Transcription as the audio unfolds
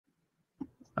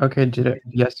Okay,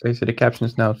 yes, I see the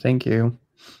captions now. Thank you.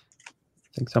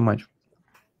 Thanks so much.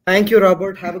 Thank you,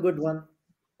 Robert. Have a good one.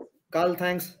 Carl,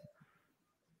 thanks.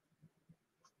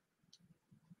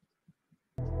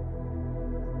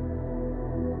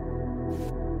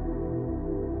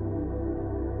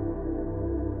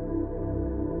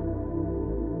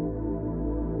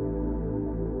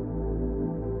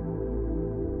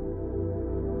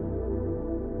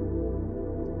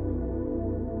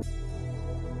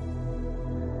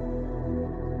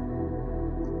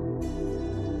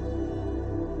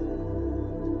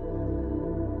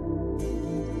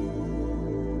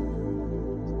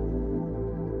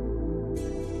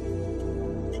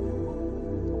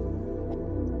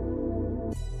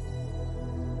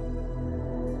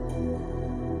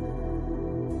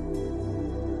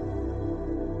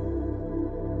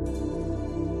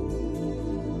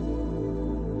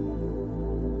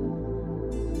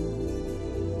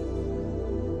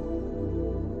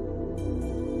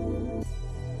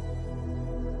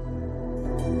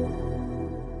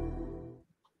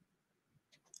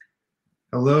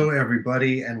 Hello,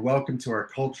 everybody, and welcome to our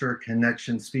Culture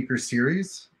Connection speaker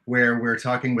series, where we're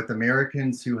talking with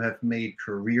Americans who have made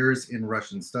careers in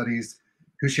Russian studies,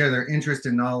 who share their interest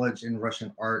and knowledge in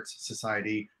Russian arts,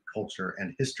 society, culture,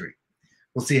 and history.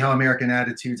 We'll see how American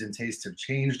attitudes and tastes have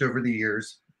changed over the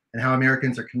years and how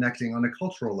Americans are connecting on a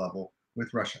cultural level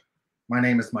with Russia. My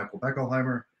name is Michael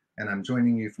Beckelheimer, and I'm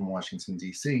joining you from Washington,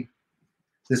 D.C.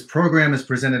 This program is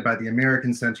presented by the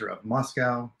American Center of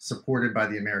Moscow, supported by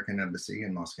the American Embassy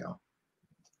in Moscow.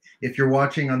 If you're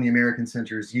watching on the American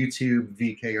Center's YouTube,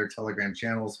 VK, or Telegram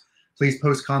channels, please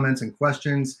post comments and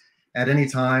questions at any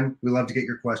time. We love to get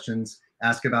your questions.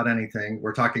 Ask about anything.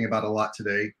 We're talking about a lot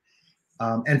today.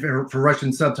 And for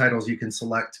Russian subtitles, you can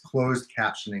select closed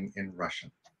captioning in Russian.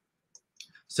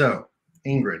 So,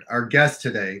 Ingrid, our guest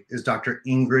today is Dr.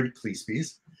 Ingrid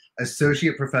Kleespies,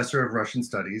 Associate Professor of Russian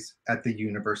Studies at the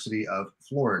University of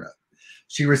Florida.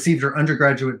 She received her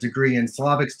undergraduate degree in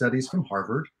Slavic Studies from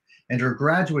Harvard and her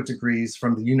graduate degrees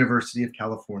from the University of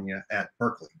California at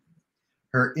Berkeley.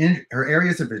 Her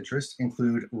areas of interest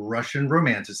include Russian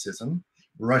Romanticism,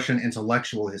 Russian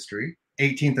intellectual history,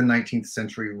 18th and 19th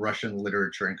century Russian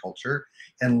literature and culture,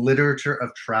 and literature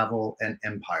of travel and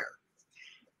empire.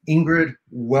 Ingrid,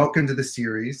 welcome to the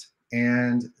series,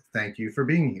 and thank you for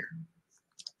being here.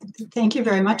 Thank you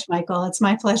very much, Michael. It's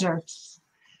my pleasure.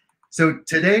 So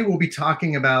today we'll be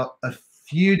talking about a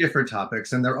few different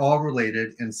topics, and they're all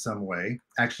related in some way.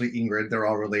 Actually, Ingrid, they're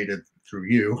all related through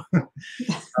you.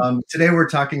 Today we're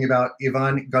talking about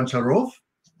Ivan Goncharov,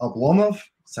 Oblomov,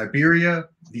 Siberia,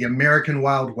 the American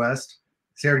Wild West,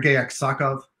 Sergei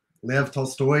Aksakov, Lev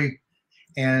Tolstoy,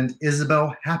 and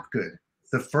Isabel Hapgood,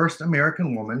 the first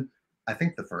American woman, I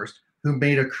think the first, who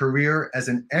made a career as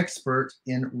an expert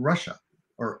in Russia,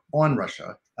 or on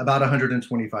Russia, about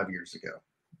 125 years ago.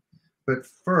 But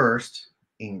first,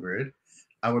 Ingrid,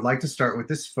 I would like to start with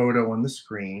this photo on the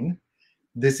screen.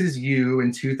 This is you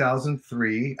in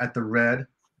 2003 at the Red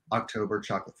October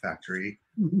Chocolate Factory.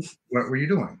 What were you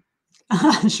doing?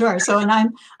 Sure. So, and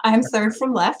I'm third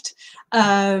from left.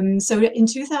 So in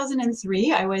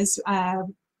 2003, I was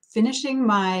finishing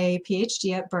my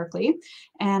PhD at Berkeley,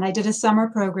 and I did a summer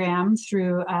program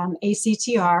through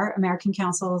ACTR, American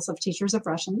Councils of Teachers of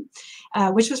Russian,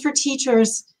 which was for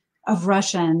teachers of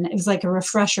Russian. It was like a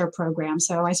refresher program.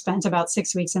 So I spent about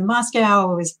 6 weeks in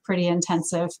Moscow. It was pretty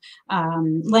intensive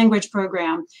language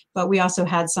program, but we also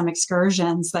had some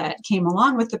excursions that came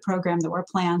along with the program that were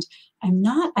planned.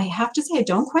 I have to say, I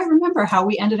don't quite remember how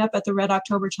we ended up at the Red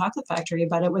October Chocolate Factory,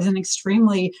 but it was an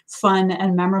extremely fun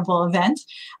and memorable event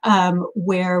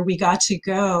where we got to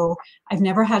go. I've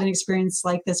never had an experience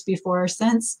like this before or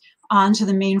since, onto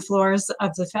the main floors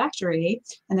of the factory.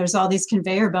 And there's all these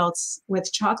conveyor belts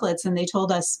with chocolates, and they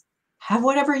told us, have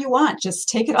whatever you want, just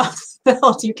take it off the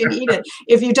belt, you can eat it.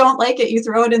 If you don't like it, you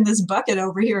throw it in this bucket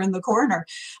over here in the corner.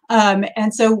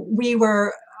 And so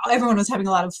everyone was having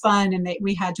a lot of fun, and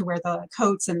we had to wear the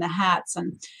coats and the hats.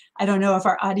 And I don't know if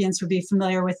our audience would be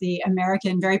familiar with the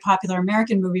very popular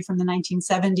American movie from the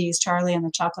 1970s, Charlie and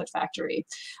the Chocolate Factory.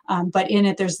 But in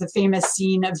it, there's the famous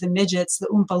scene of the midgets, the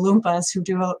Oompa Loompas, who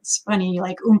do a funny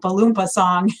like Oompa Loompa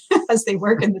song as they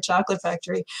work in the chocolate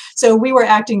factory. So we were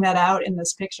acting that out in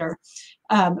this picture.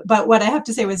 But what I have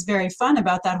to say was very fun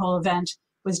about that whole event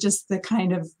was just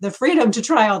the freedom to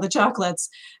try all the chocolates.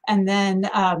 And then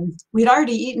we'd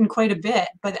already eaten quite a bit,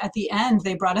 but at the end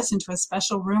they brought us into a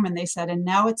special room and they said, and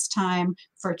now it's time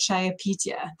for chaya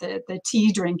pitya, the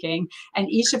tea drinking, and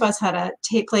each of us had a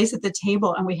place at the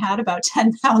table, and we had about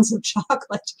 10 pounds of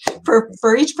chocolate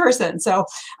for each person. So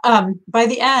by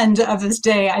the end of this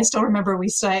day, I still remember we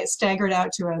staggered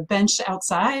out to a bench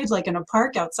outside, like in a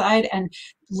park outside, and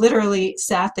literally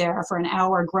sat there for an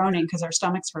hour groaning because our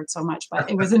stomachs hurt so much. But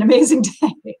it was an amazing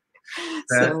day.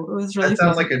 So it was really that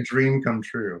sounds fun. like a dream come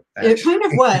true. Actually. It kind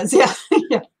of was, yeah.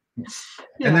 Yeah.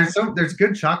 And there's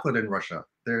good chocolate in Russia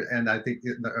there, and I think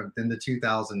in the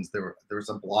 2000s there was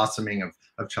a blossoming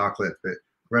of chocolate. But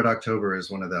Red October is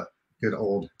one of the good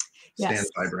old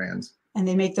standby brands. And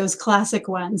they make those classic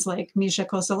ones like Misha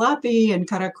Kosolapi and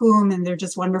Karakum, and they're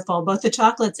just wonderful, both the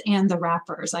chocolates and the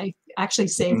wrappers. I actually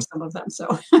saved some of them.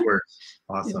 So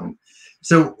awesome. Yeah.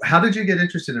 So how did you get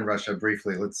interested in Russia?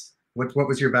 Briefly, what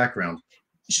was your background?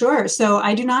 Sure. So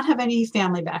I do not have any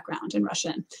family background in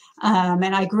Russian.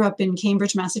 And I grew up in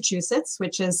Cambridge, Massachusetts,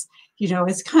 which is,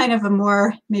 is kind of a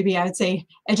more, maybe I would say,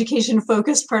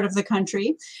 education-focused part of the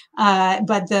country.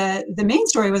 But the main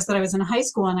story was that I was in high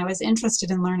school and I was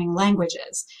interested in learning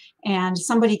languages. And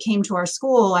somebody came to our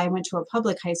school. I went to a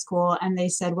public high school, and they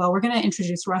said, well, we're going to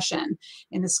introduce Russian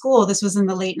in the school. This was in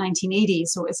the late 1980s.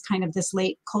 So it was kind of this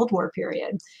late Cold War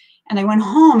period. And I went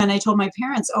home and I told my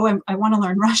parents, oh, I want to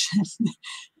learn Russian.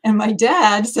 And my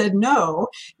dad said, no,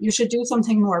 you should do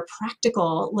something more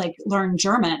practical, like learn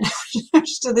German.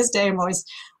 To this day, I'm always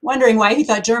wondering why he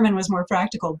thought German was more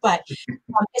practical. But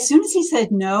as soon as he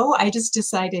said no, I just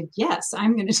decided, yes,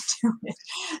 I'm going to do it.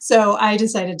 So I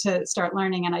decided to start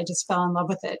learning, and I just fell in love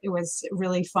with it. It was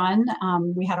really fun.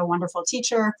 We had a wonderful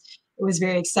teacher. It was a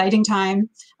very exciting time.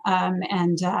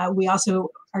 We also,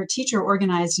 our teacher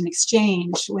organized an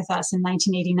exchange with us in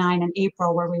 1989 in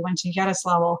April, where we went to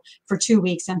Yaroslavl for 2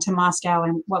 weeks and to Moscow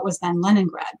and what was then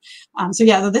Leningrad.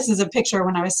 So this is a picture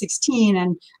when I was 16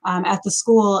 and at the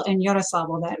school in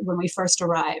Yaroslavl that when we first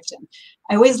arrived. And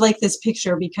I always like this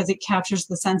picture because it captures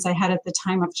the sense I had at the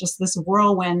time of just this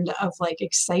whirlwind of like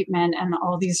excitement and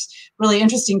all these really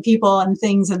interesting people and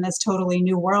things in this totally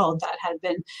new world that had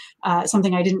been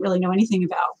something I didn't really know anything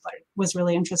about, but was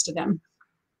really interested in.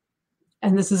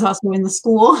 And this is also in the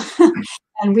school.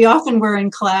 And we often were in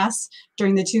class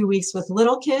during the 2 weeks with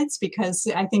little kids because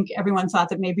I think everyone thought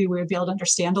that maybe we would be able to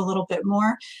understand a little bit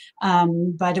more.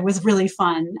 But it was really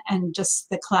fun. And just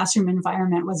the classroom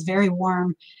environment was very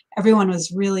warm. Everyone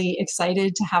was really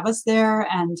excited to have us there.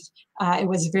 And it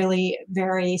was really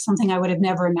very something I would have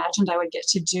never imagined I would get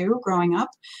to do growing up.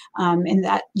 In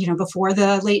that, before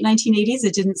the late 1980s,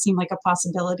 it didn't seem like a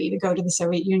possibility to go to the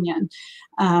Soviet Union.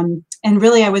 And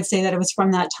really, I would say that it was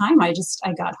from that time I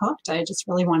got hooked. I just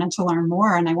really wanted to learn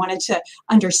more, and I wanted to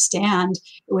understand.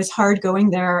 It was hard going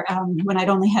there when I'd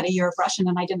only had a year of Russian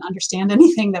and I didn't understand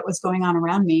anything that was going on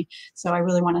around me. So I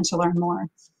really wanted to learn more.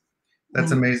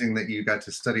 That's amazing that you got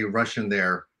to study Russian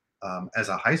there as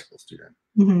a high school student.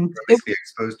 Mm-hmm. Or at least be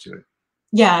exposed to it.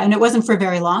 Yeah, and it wasn't for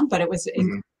very long, but it was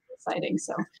exciting.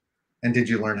 So. And did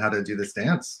you learn how to do this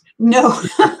dance? No,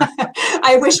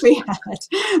 I wish we had,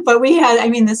 but we had,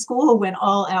 the school went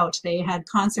all out. They had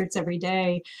concerts every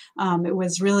day. It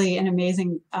was really an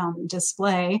amazing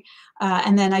display.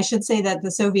 And then I should say that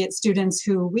the Soviet students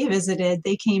who we visited,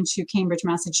 they came to Cambridge,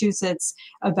 Massachusetts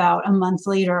about a month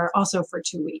later, also for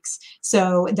 2 weeks.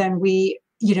 So then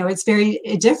it's very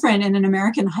different in an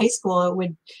American high school. It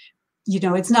would,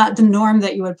 it's not the norm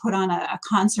that you would put on a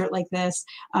concert like this.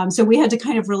 So we had to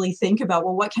kind of really think about,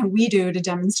 well, what can we do to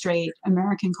demonstrate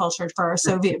American culture for our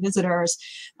Soviet visitors,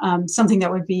 something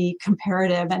that would be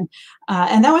comparative.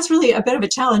 And that was really a bit of a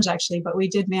challenge, actually, but we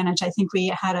did manage. I think we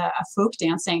had a folk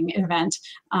dancing event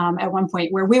at one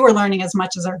point where we were learning as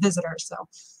much as our visitors. So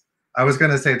I was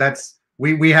going to say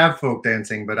we have folk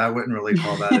dancing, but I wouldn't really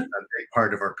call that a big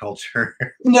part of our culture.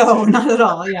 No, not at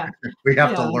all. Yeah. We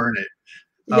have to learn it.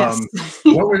 Yes.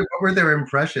 What were their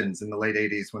impressions in the late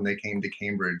 80s when they came to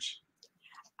Cambridge?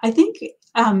 I think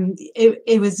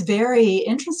it was very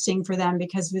interesting for them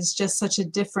because it was just such a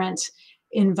different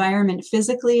environment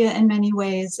physically in many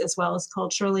ways, as well as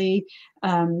culturally.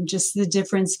 Just the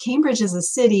difference. Cambridge is a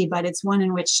city, but it's one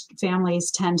in which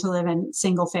families tend to live in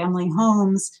single family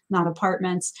homes, not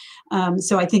apartments.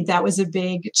 So I think that was a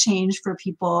big change for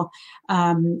people.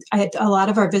 A lot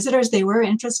of our visitors, they were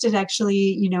interested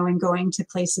actually, in going to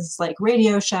places like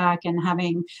Radio Shack and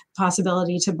having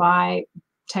possibility to buy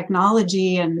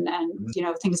technology and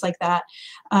things like that.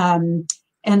 And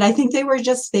I think they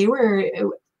were,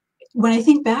 when I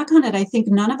think back on it, I think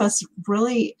none of us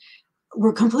really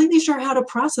were completely sure how to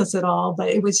process it all, but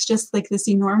it was just like this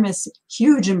enormous,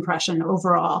 huge impression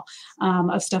overall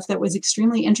of stuff that was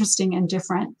extremely interesting and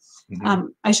different.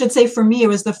 I should say for me, it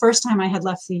was the first time I had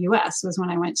left the US was when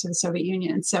I went to the Soviet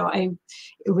Union. So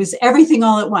it was everything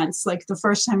all at once, like the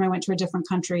first time I went to a different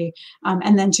country,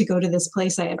 and then to go to this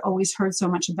place I had always heard so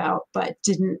much about, but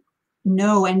didn't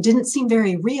know and didn't seem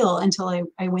very real until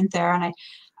I went there. And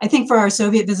I think for our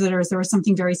Soviet visitors, there was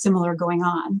something very similar going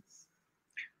on.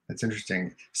 That's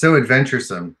interesting. So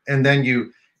adventuresome. And then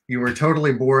you were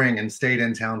totally boring and stayed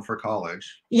in town for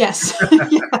college. Yes,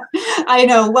 yeah, I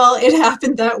know. Well, it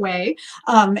happened that way.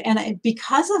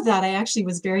 Because of that, I actually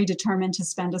was very determined to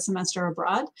spend a semester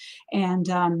abroad. And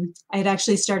I had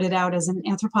actually started out as an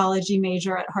anthropology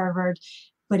major at Harvard,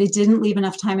 but it didn't leave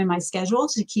enough time in my schedule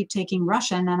to keep taking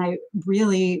Russian. And I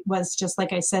really was, just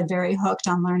like I said, very hooked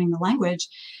on learning the language.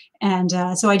 And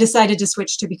so I decided to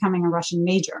switch to becoming a Russian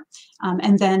major.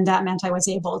 And then that meant I was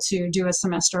able to do a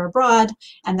semester abroad,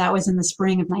 and that was in the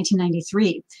spring of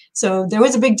 1993. So there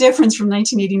was a big difference from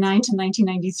 1989 to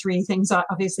 1993. Things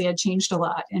obviously had changed a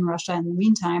lot in Russia in the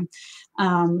meantime.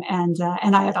 And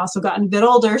I had also gotten a bit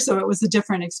older, so it was a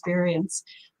different experience,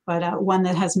 but one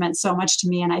that has meant so much to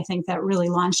me. And I think that really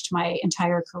launched my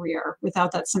entire career.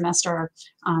 Without that semester,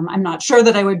 I'm not sure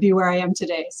that I would be where I am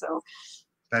today. So.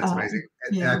 That's amazing.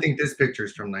 And Yeah. I think this picture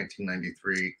is from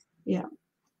 1993. Yeah.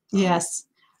 Yes.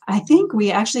 I think we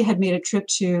actually had made a trip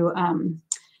to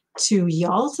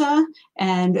Yalta,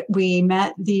 and we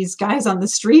met these guys on the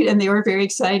street, and they were very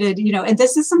excited, you know, and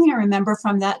this is something I remember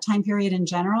from that time period in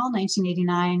general,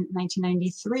 1989,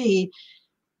 1993.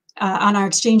 On our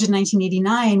exchange in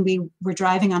 1989, we were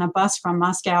driving on a bus from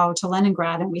Moscow to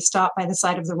Leningrad, and we stopped by the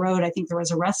side of the road. I think there was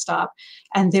a rest stop,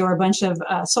 and there were a bunch of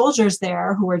soldiers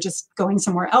there who were just going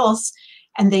somewhere else,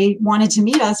 and they wanted to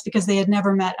meet us because they had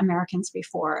never met Americans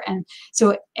before. And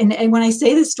so, and when I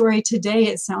say this story today,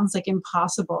 it sounds like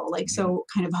impossible, like so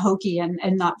kind of hokey and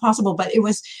not possible, but it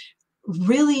was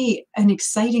really an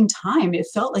exciting time. It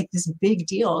felt like this big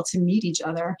deal to meet each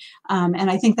other. And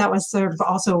I think that was sort of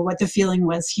also what the feeling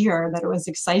was here, that it was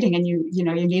exciting, and you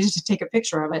needed to take a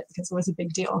picture of it because it was a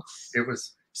big deal. It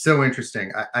was so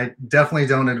interesting. I definitely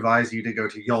don't advise you to go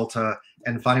to Yalta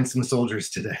and find some soldiers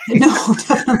today. No,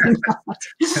 definitely not.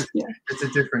 Yeah. It's a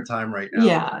different time right now.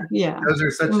 Yeah, yeah. Those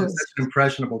are such an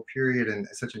impressionable period and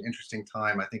such an interesting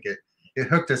time. I think it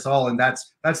hooked us all, and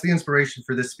that's the inspiration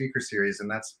for this speaker series, and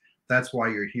that's why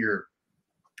you're here.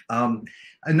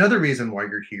 Another reason why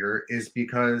you're here is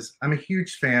because I'm a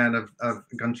huge fan of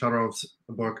Goncharov's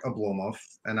book Oblomov,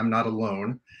 and I'm not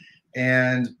alone.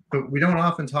 But we don't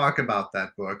often talk about that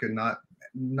book, and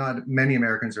not many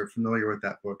Americans are familiar with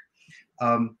that book.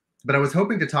 But I was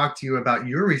hoping to talk to you about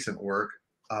your recent work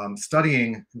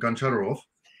studying Goncharov.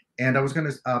 And I was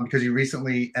going to, because you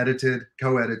recently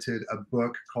co-edited a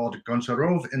book called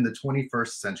Goncharov in the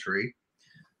 21st Century.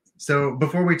 So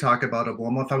before we talk about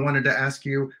Oblomov, I wanted to ask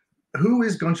you, who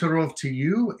is Goncharov to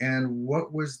you, and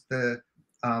what was the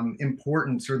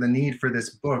importance or the need for this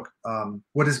book?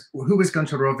 Who is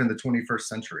Goncharov in the 21st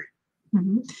century?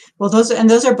 Mm-hmm. Well,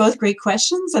 those are both great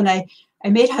questions, and I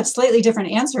may have slightly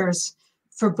different answers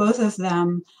for both of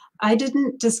them. I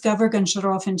didn't discover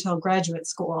Goncharov until graduate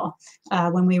school,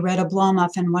 when we read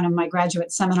Oblomov in one of my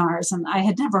graduate seminars, and I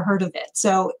had never heard of it.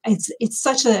 So it's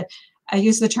such a, I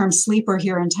use the term sleeper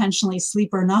here intentionally,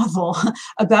 sleeper novel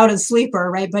about a sleeper,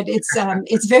 right? But it's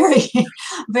very,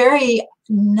 very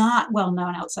not well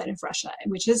known outside of Russia,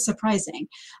 which is surprising.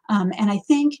 And I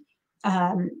think,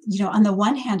 on the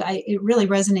one hand, it really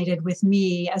resonated with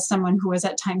me as someone who was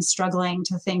at times struggling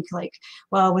to think like,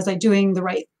 well, was I doing the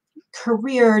right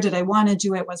career? Did I want to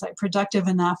do it? Was I productive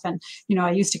enough? And,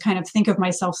 I used to kind of think of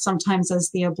myself sometimes as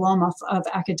the Oblomov of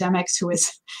academics who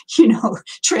is,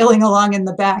 trailing along in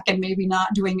the back and maybe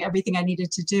not doing everything I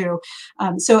needed to do.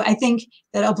 So I think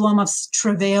that Oblomov's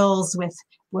travails with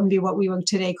what we would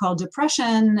today call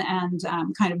depression and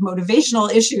kind of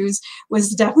motivational issues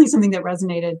was definitely something that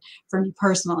resonated for me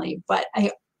personally. But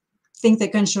I think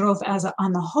that Goncharov,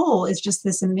 on the whole, is just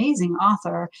this amazing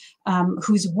author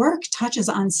whose work touches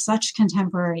on such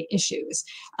contemporary issues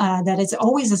that it's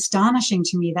always astonishing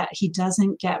to me that he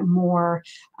doesn't get more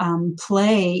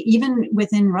play, even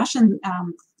within Russian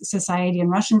society and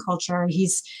Russian culture.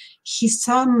 He's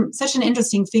such an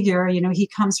interesting figure. He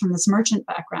comes from this merchant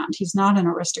background. He's not an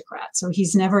aristocrat, so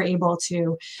he's never able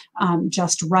to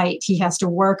just write. He has to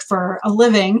work for a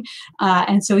living,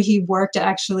 and so he worked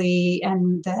actually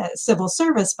in the civil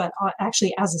service, but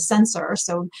actually as a censor.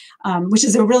 So, which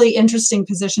is a really interesting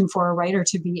position for a writer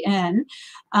to be in.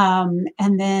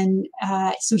 And then,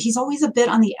 so he's always a bit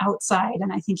on the outside,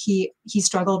 and I think he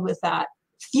struggled with that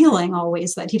feeling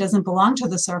always that he doesn't belong to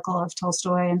the circle of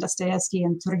Tolstoy and Dostoevsky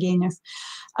and Turgenev.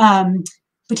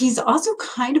 but he's also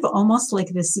kind of almost like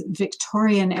this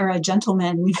Victorian era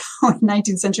gentleman, you know, in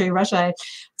 19th century Russia.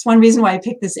 It's one reason why I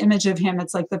picked this image of him.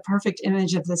 It's like the perfect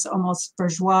image of this almost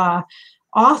bourgeois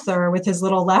author with his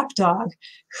little lapdog,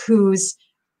 who's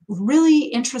really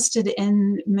interested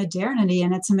in modernity,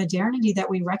 and it's a modernity that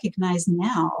we recognize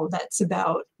now that's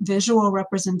about visual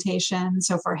representation.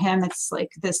 So for him, it's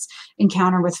like this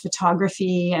encounter with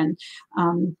photography and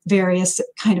various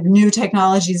kind of new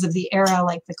technologies of the era,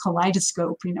 like the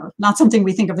kaleidoscope, you know, not something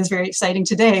we think of as very exciting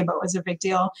today, but was a big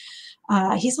deal.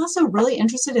 He's also really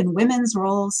interested in women's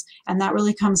roles, and that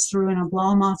really comes through in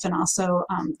Oblomov and also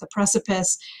The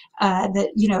Precipice,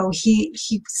 that, you know, he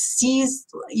sees,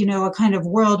 you know, a kind of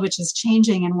world which is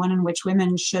changing and one in which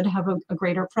women should have a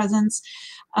greater presence.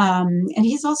 And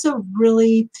he's also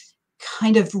really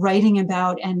kind of writing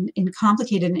about, and in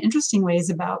complicated and interesting ways,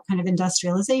 about kind of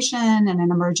industrialization and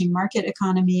an emerging market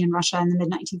economy in Russia in the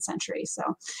mid-19th century. So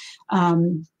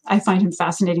I find him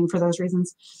fascinating for those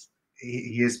reasons.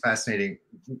 He is fascinating.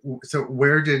 So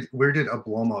where did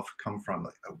Oblomov come from?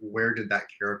 Like, where did that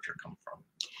character come from?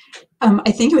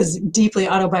 I think it was deeply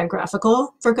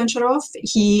autobiographical for Goncharov.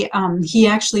 He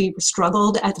actually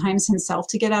struggled at times himself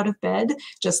to get out of bed,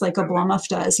 just like Oblomov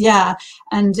does. Yeah,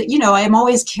 and you know, I am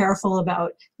always careful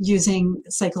about using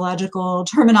psychological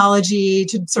terminology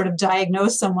to sort of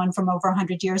diagnose someone from over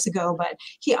 100 years ago, but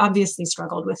he obviously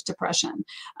struggled with depression,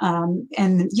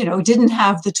 and you know, didn't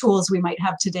have the tools we might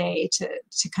have today to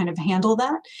kind of handle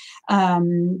that.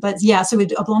 But yeah, so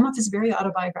Oblomov is a very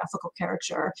autobiographical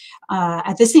character.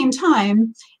 At the same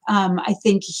time, I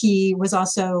think he was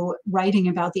also writing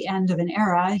about the end of an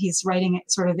era. He's writing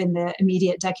it sort of in the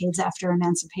immediate decades after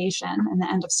emancipation and the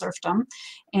end of serfdom.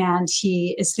 And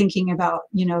he is thinking about,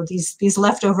 you know, these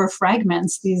leftover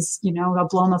fragments, these, you know,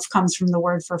 Oblomov comes from the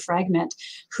word for fragment,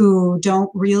 who don't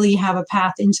really have a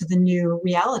path into the new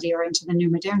reality or into the new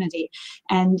modernity.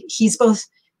 And he's both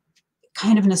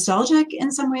kind of nostalgic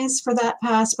in some ways for that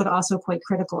past, but also quite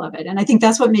critical of it. And I think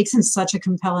that's what makes him such a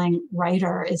compelling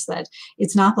writer, is that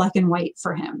it's not black and white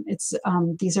for him. It's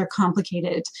these are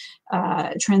complicated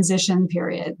transition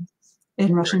period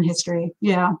in Russian history.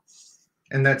 Yeah.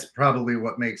 And that's probably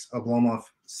what makes Oblomov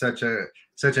such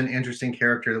an interesting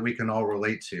character that we can all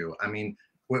relate to. I mean,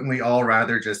 wouldn't we all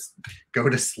rather just go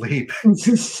to sleep,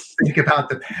 think about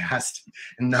the past,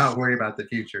 and not worry about the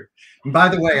future? And by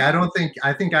the way,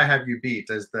 I think I have you beat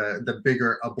as the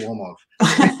bigger Oblomov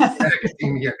in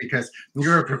academia, because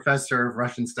you're a professor of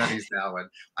Russian studies now, and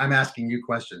I'm asking you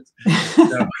questions.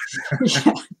 So.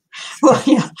 Yeah. Well,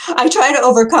 yeah, I try to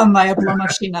overcome my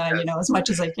Oblomovshina, you know, as much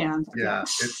as I can. Yeah,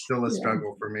 it's still a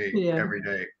struggle for me every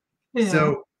day. Yeah.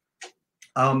 So,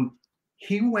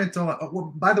 he went on.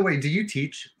 Well, by the way, do you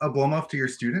teach Oblomov to your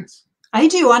students? I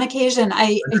do on occasion.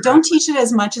 I don't teach it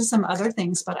as much as some other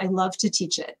things, but I love to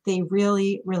teach it. They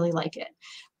really, really like it.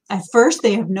 At first,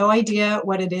 they have no idea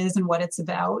what it is and what it's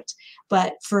about.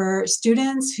 But for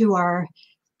students who are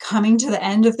coming to the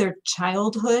end of their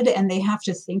childhood and they have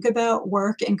to think about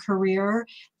work and career,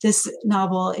 this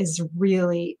novel is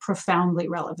really profoundly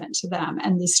relevant to them.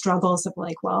 And these struggles of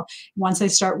like, well, once I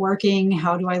start working,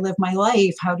 how do I live my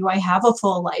life? How do I have a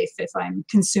full life if I'm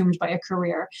consumed by a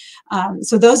career?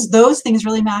 So those things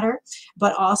really matter.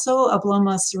 But also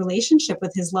Oblomov's relationship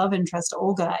with his love interest,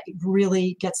 Olga,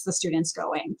 really gets the students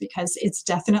going, because it's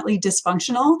definitely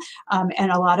dysfunctional.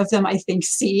 And a lot of them, I think,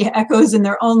 see echoes in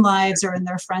their own lives or in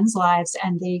their friends' lives,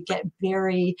 and they get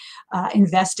very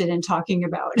invested in talking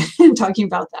about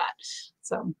that.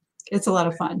 So it's a lot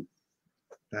of fun.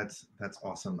 That's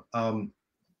awesome.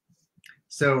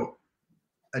 So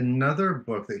another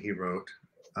book that he wrote,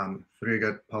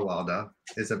 Frigat Palada,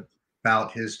 is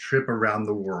about his trip around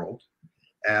the world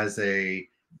as a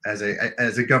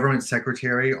government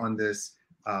secretary on this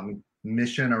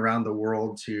mission around the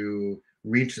world to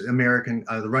reach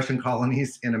the Russian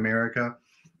colonies in America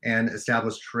and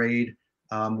establish trade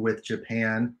with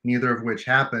Japan, neither of which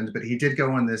happened. But he did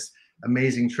go on this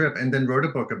amazing trip and then wrote a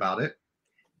book about it.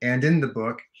 And in the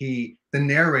book, the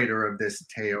narrator of this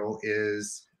tale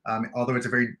is, although it's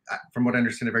from what I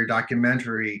understand, a very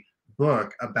documentary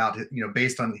book about it, you know,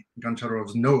 based on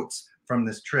Goncharov's notes from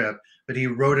this trip, but he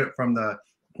wrote it from the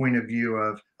point of view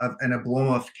of an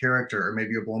Oblomov character, or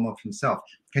maybe Oblomov himself.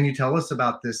 Can you tell us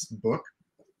about this book?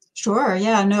 Sure.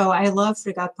 Yeah, no, I love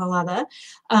Frigat Palada.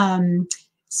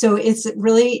 So it's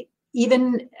really,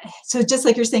 so just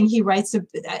like you're saying, he writes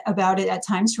about it at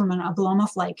times from an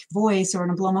Oblomov-like voice or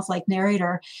an Oblomov-like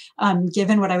narrator.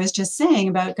 Given what I was just saying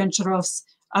about Goncharov's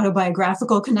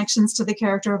autobiographical connections to the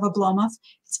character of Oblomov,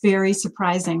 it's very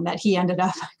surprising that he ended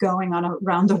up going on a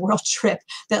round the world trip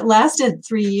that lasted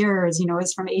 3 years. You know, it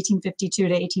was from 1852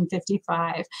 to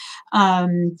 1855.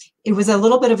 It was a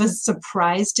little bit of a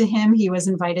surprise to him. He was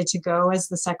invited to go as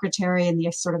the secretary in the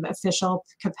sort of official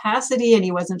capacity, and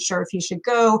he wasn't sure if he should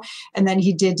go. And then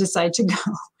he did decide to go.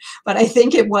 But I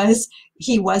think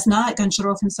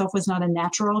Goncharov himself was not a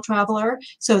natural traveler.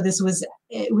 So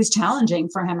it was challenging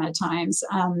for him at times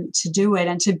to do it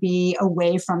and to be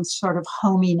away from sort of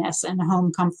hominess and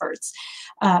home comforts.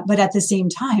 But at the same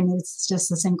time, it's just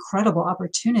this incredible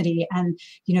opportunity. And,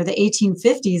 you know, the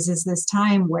 1850s is this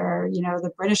time where, you know,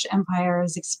 the British Empire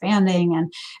is expanding,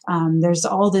 and there's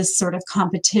all this sort of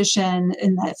competition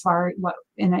in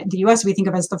in the US we think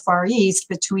of as the Far East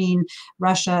between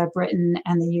Russia, Britain,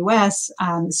 and the US.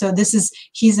 So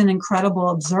he's an incredible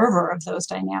observer of those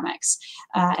dynamics.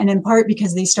 And in part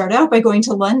because they start out by going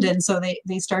to London. So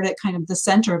they start at kind of the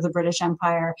center of the British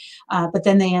Empire, but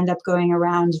then they end up going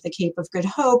around the Cape of Good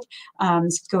Hope,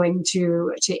 going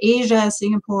to Asia,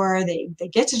 Singapore, they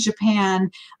get to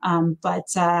Japan. But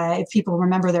if people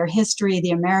remember their history,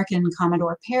 the American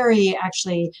Commodore Perry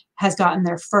actually has gotten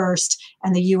there first,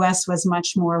 and the US was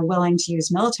much more willing to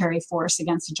use military force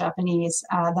against the Japanese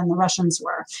than the Russians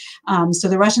were. So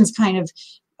the Russians kind of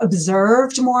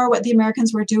observed more what the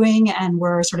Americans were doing and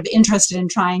were sort of interested in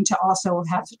trying to also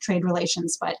have trade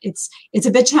relations, but it's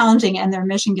a bit challenging, and their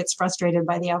mission gets frustrated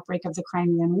by the outbreak of the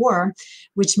Crimean War,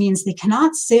 which means they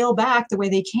cannot sail back the way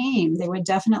they came. They would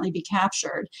definitely be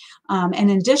captured. And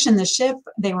in addition, the ship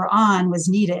they were on was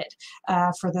needed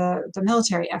for the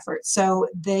military effort. So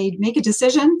they make a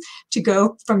decision to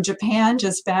go from Japan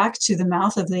just back to the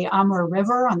mouth of the Amur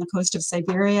River on the coast of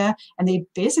Siberia, and they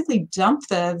basically dump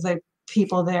the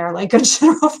people there, like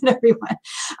Goncharov and everyone.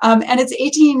 And it's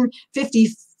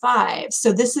 1855.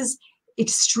 So this is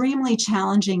extremely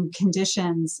challenging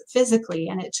conditions physically,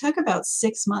 and it took about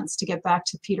 6 months to get back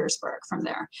to Petersburg from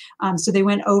there. So they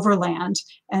went overland,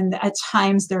 and at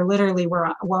times they literally were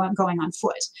going on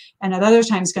foot. And at other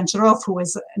times, Goncharov, who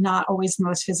was not always the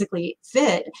most physically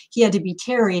fit, he had to be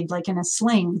carried like in a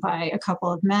sling by a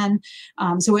couple of men.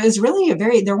 So it was really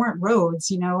there weren't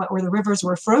roads, you know, or the rivers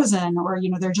were frozen, or, you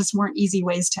know, there just weren't easy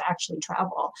ways to actually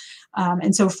travel.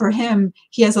 And so for him,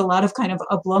 he has a lot of kind of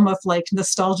Oblomov-like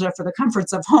nostalgia for the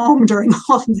comforts of home during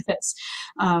all of this.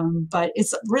 But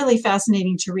it's really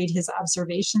fascinating to read his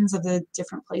observations of the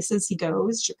different places he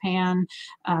goes, Japan,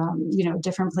 you know,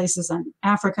 different places in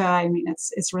Africa. I mean,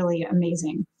 it's really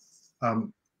amazing.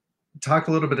 Talk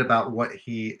a little bit about what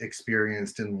he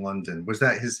experienced in London.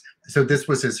 So this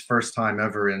was his first time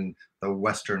ever in the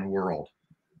Western world?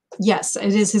 Yes,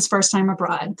 it is his first time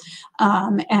abroad.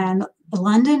 And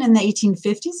London in the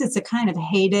 1850s, it's a kind of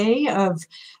heyday of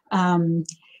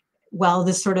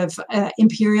this sort of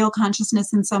imperial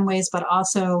consciousness in some ways, but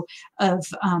also of,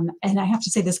 and I have to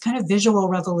say, this kind of visual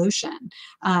revolution.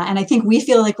 And I think we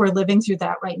feel like we're living through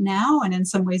that right now. And in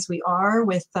some ways we are,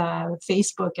 with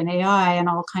Facebook and AI and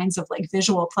all kinds of like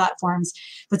visual platforms.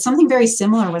 But something very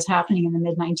similar was happening in the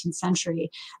mid-19th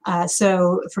century.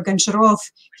 So for Goncharov,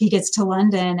 he gets to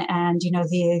London, and, you know,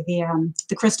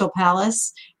 the Crystal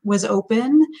Palace was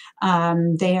open.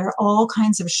 There are all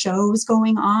kinds of shows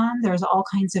going on. There's all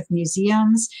kinds of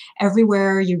museums.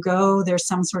 Everywhere you go, there's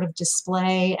some sort of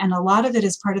display. And a lot of it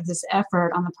is part of this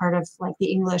effort on the part of like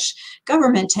the English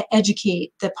government to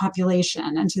educate the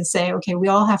population and to say, okay, we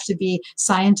all have to be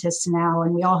scientists now,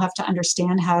 and we all have to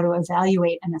understand how to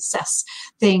evaluate and assess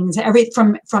things,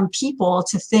 from people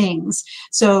to things.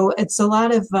 So it's a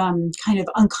lot of kind of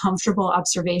uncomfortable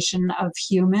observation of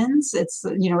humans. It's,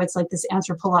 you know, it's like this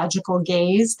anthropological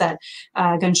gaze that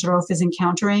Goncharov is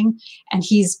encountering. And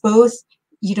he's both,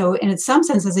 you know, in some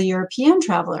sense, as a European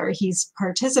traveler, he's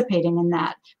participating in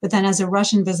that. But then as a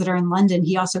Russian visitor in London,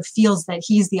 he also feels that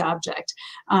he's the object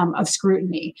of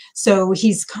scrutiny. So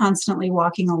he's constantly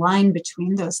walking a line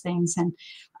between those things. And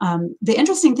the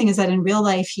interesting thing is that in real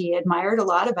life, he admired a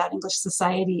lot about English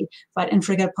society, but in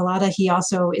Frigga Palada, he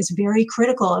also is very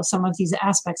critical of some of these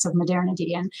aspects of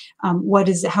modernity and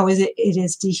how it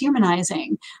is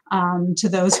dehumanizing to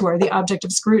those who are the object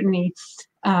of scrutiny.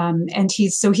 And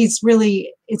he's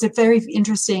really, it's a very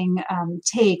interesting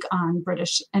take on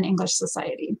British and English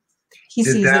society.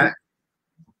 Did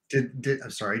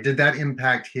that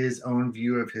impact his own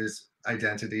view of his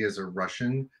identity as a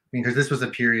Russian? I mean, because this was a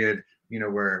period, you know,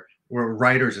 where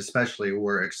writers especially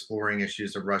were exploring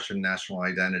issues of Russian national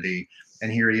identity,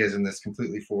 and here he is in this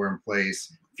completely foreign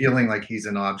place, feeling like he's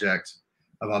an object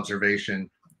of observation.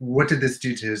 What did this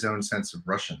do to his own sense of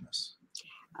Russianness?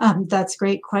 That's a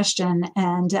great question.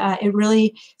 And it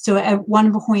really, so at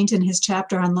one point in his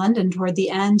chapter on London, toward the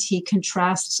end, he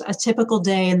contrasts a typical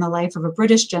day in the life of a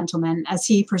British gentleman, as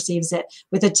he perceives it,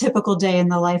 with a typical day in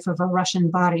the life of a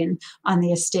Russian barin on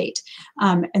the estate.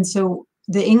 And so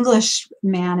the English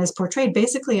man is portrayed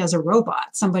basically as a robot,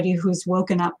 somebody who's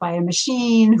woken up by a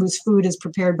machine, whose food is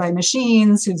prepared by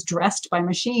machines, who's dressed by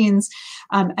machines.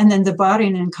 And then the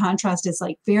barin, in contrast, is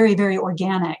like very, very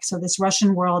organic. So this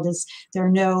Russian world is, there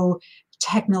are no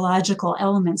technological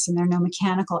elements and there are no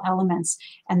mechanical elements.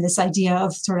 And this idea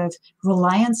of sort of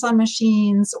reliance on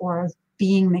machines or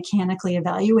being mechanically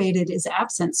evaluated is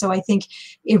absent. So I think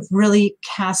it really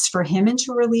casts for him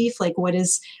into relief, like what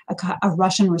is a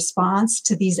Russian response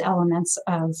to these elements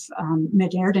of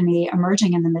modernity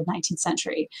emerging in the mid-19th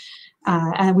century.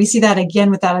 And we see that again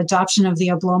with that adoption of the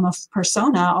Oblomov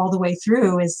persona all the way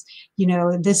through is, you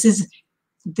know, this is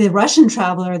the Russian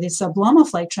traveler, this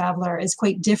Oblomov-like traveler is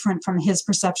quite different from his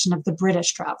perception of the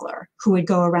British traveler who would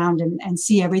go around and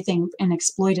see everything in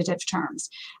exploitative terms,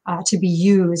 to be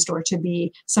used or to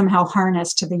be somehow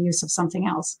harnessed to the use of something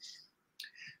else.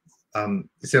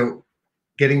 So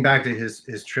getting back to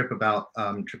his trip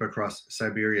across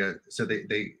Siberia. So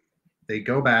they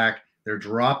go back, they're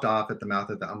dropped off at the mouth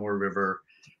of the Amur River.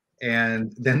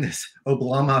 And then this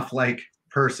Oblomov-like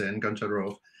person,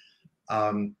 Goncharov,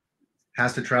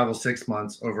 has to travel 6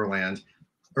 months overland.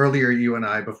 Earlier, you and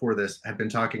I, before this, had been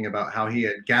talking about how he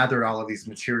had gathered all of these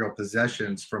material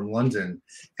possessions from London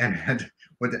and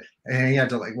he had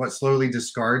to slowly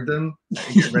discard them,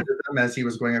 get rid of them as he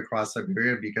was going across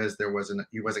Siberia because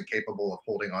he wasn't capable of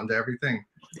holding on to everything.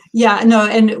 Yeah, no,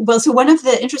 and well, so one of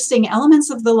the interesting elements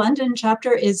of the London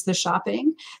chapter is the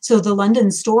shopping. So the London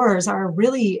stores are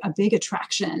really a big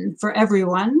attraction for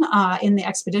everyone in the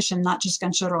expedition, not just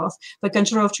Goncharov, but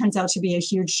Goncharov turns out to be a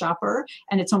huge shopper,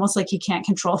 and it's almost like he can't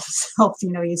control himself.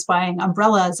 You know, he's buying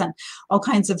umbrellas and all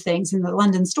kinds of things in the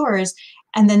London stores.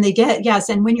 And then they get, yes,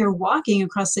 and when you're walking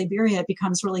across Siberia, it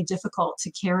becomes really difficult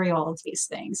to carry all of these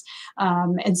things.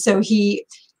 And so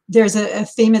there's a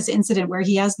famous incident where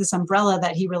he has this umbrella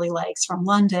that he really likes from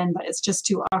London, but it's just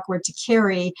too awkward to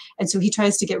carry. And so he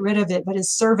tries to get rid of it, but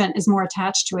his servant is more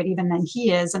attached to it even than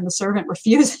he is. And the servant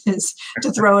refuses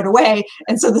to throw it away.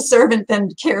 And so the servant then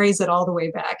carries it all the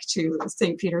way back to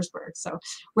St. Petersburg. So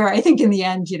where I think in the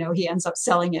end, you know, he ends up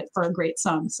selling it for a great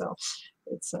sum. So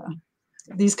it's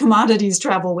these commodities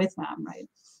travel with them, right?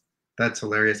 That's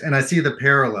hilarious. And I see the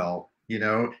parallel, you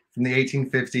know, from the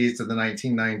 1850s to the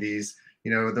 1990s.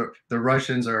 You know, the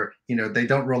Russians are, you know, they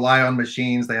don't rely on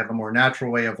machines. They have a more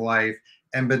natural way of life.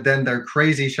 But then they're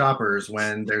crazy shoppers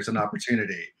when there's an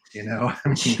opportunity, you know. I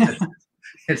mean,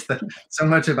 so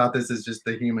much about this is just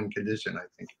the human condition, I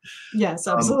think. Yes,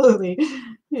 absolutely.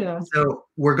 Yeah. So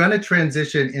we're going to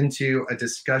transition into a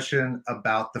discussion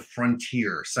about the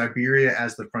frontier, Siberia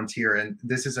as the frontier. And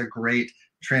this is a great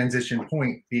transition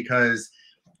point because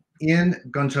in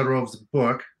Goncharov's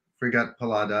book, Fregat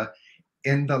Pallada,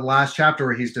 in the last chapter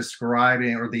where he's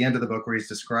describing, or the end of the book where he's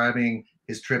describing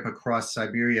his trip across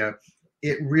Siberia,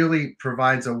 it really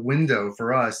provides a window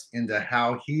for us into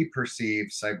how he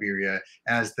perceived Siberia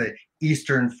as the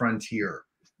eastern frontier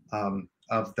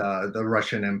of the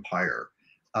Russian Empire.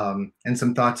 And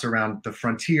some thoughts around the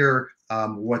frontier,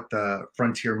 what the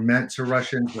frontier meant to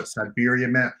Russians, what Siberia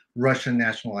meant, Russian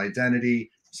national identity,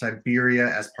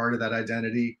 Siberia as part of that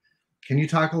identity. Can you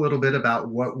talk a little bit about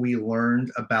what we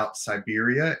learned about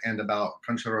Siberia and about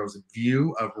Goncharov's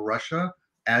view of Russia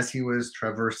as he was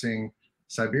traversing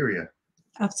Siberia?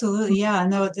 Absolutely. Yeah,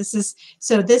 no, this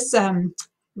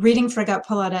reading Fregat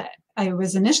Pallada, I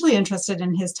was initially interested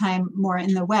in his time more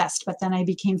in the West, but then I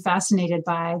became fascinated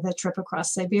by the trip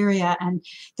across Siberia and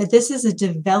that this is a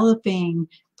developing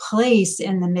place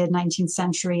in the mid-19th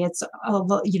century. It's,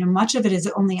 you know, much of it is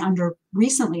only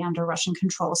recently under Russian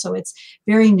control. So it's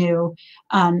very new.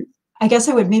 I guess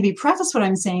I would maybe preface what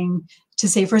I'm saying to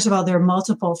say, first of all, there are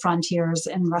multiple frontiers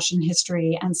in Russian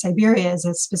history, and Siberia is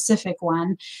a specific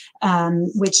one,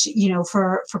 which, you know,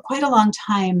 for quite a long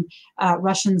time,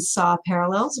 Russians saw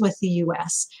parallels with the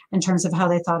US in terms of how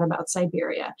they thought about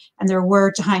Siberia. And there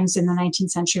were times in the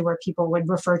 19th century where people would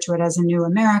refer to it as a new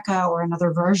America or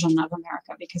another version of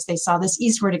America because they saw this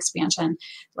eastward expansion,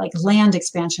 like land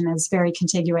expansion, as very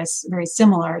contiguous, very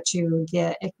similar to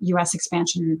the US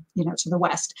expansion, you know, to the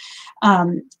West.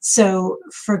 So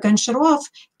for Goncharov,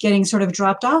 getting sort of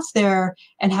dropped off there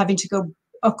and having to go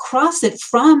across it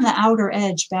from the outer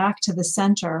edge back to the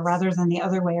center rather than the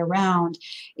other way around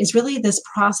is really this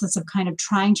process of kind of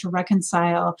trying to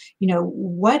reconcile,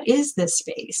 what is this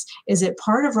space? Is it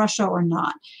part of Russia or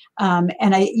not?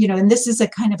 And this is a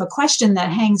kind of a question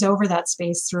that hangs over that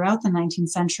space throughout the 19th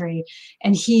century.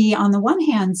 And he, on the one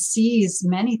hand, sees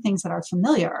many things that are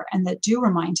familiar and that do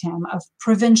remind him of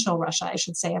provincial Russia, I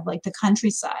should say, of like the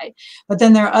countryside. But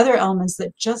then there are other elements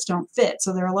that just don't fit.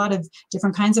 So there are a lot of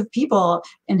different kinds of people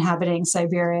inhabiting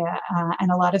Siberia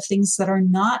and a lot of things that are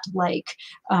not like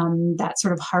that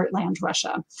sort of heartland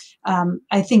Russia.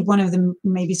 I think one of the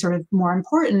maybe sort of more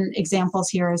important examples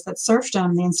here is that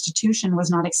serfdom, the institution,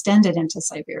 was not extended into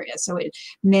Siberia. So it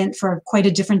meant for quite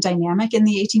a different dynamic in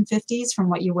the 1850s from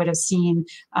what you would have seen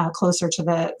closer to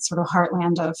the sort of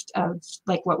heartland of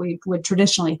like what we would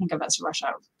traditionally think of as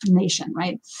Russia nation,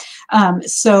 right?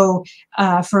 So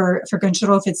for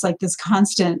Goncharov, it's like this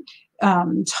constant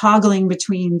toggling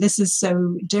between this is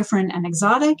so different and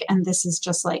exotic, and this is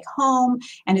just like home,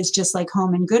 and it's just like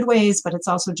home in good ways, but it's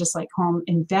also just like home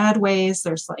in bad ways.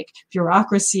 There's like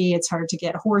bureaucracy. It's hard to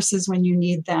get horses when you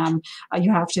need them.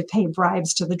 You have to pay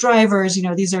bribes to the drivers.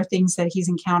 These are things that he's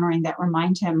encountering that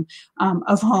remind him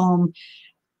of home.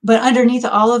 But underneath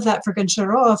all of that for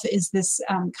Goncharov is this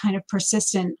kind of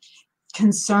persistent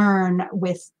concern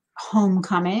with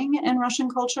homecoming in Russian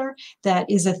culture that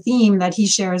is a theme that he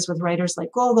shares with writers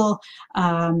like Gogol,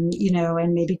 and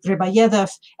maybe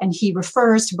Griboyedov, and he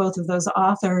refers to both of those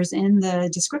authors in the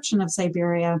description of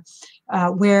Siberia,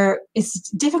 where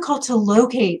it's difficult to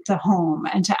locate the home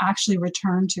and to actually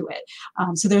return to it.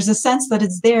 So there's a sense that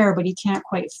it's there, but he can't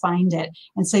quite find it.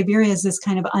 And Siberia is this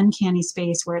kind of uncanny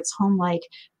space where it's home-like,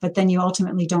 but then you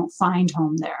ultimately don't find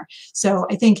home there. So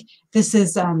I think this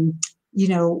is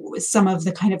some of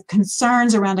the kind of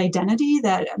concerns around identity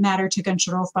that matter to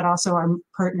Goncharov, but also are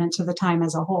pertinent to the time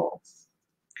as a whole.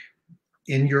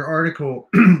 In your article,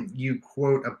 you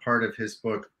quote a part of his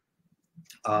book,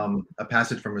 a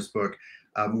passage from his book,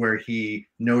 where he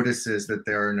notices that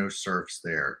there are no serfs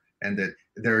there and that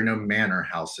there are no manor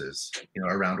houses,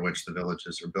 around which the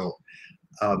villages are built.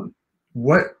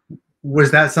 What was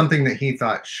that something that he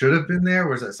thought should have been there?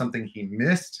 Was that something he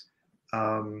missed?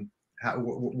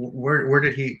 Where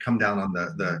did he come down on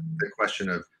the question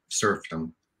of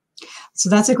serfdom? So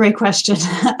that's a great question.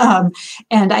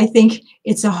 And I think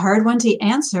it's a hard one to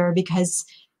answer because,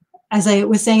 as I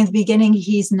was saying at the beginning,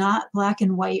 he's not black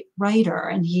and white writer,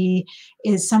 and he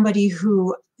is somebody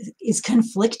who is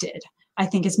conflicted, I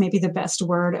think is maybe the best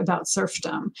word about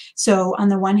serfdom. So on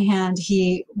the one hand,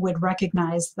 he would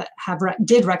recognize that,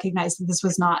 did recognize that this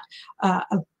was not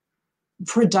a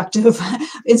productive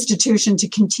institution to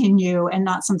continue and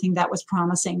not something that was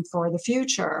promising for the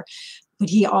future. But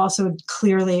he also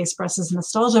clearly expresses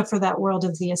nostalgia for that world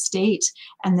of the estate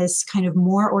and this kind of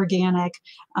more organic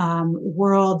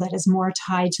world that is more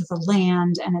tied to the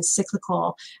land and is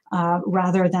cyclical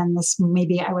rather than this,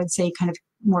 maybe I would say, kind of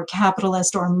more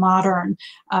capitalist or modern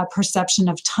perception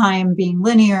of time being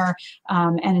linear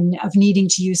and of needing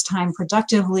to use time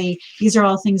productively. These are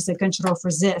all things that Goncharov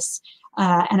resists.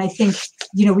 And I think,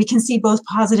 we can see both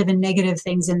positive and negative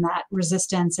things in that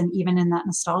resistance and even in that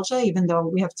nostalgia, even though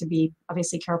we have to be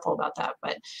obviously careful about that.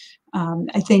 But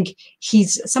I think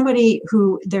he's somebody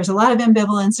who there's a lot of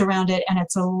ambivalence around it, and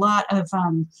it's a lot of,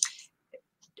 on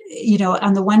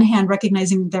the one hand,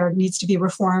 recognizing there needs to be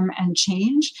reform and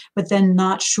change, but then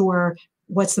not sure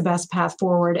what's the best path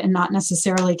forward and not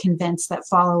necessarily convinced that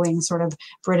following sort of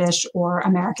British or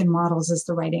American models is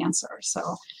the right answer.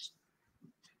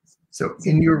 So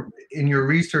in your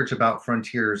research about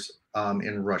frontiers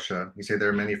in Russia, you say there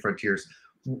are many frontiers.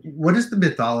 What is the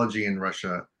mythology in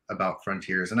Russia about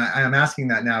frontiers? And I am asking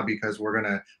that now because we're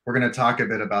gonna talk a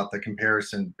bit about the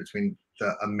comparison between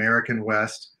the American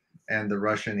West and the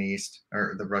Russian East,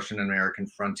 or the Russian American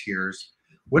frontiers.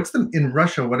 In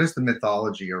Russia, what is the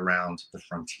mythology around the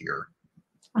frontier?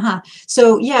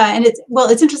 So yeah, and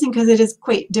it's interesting because it is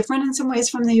quite different in some ways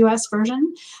from the US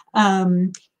version.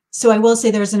 So I will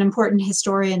say there's an important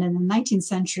historian in the 19th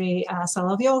century,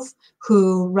 Solovyov,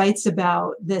 who writes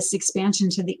about this expansion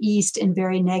to the east in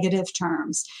very negative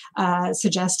terms,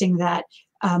 suggesting that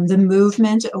the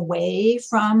movement away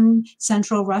from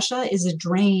central Russia is a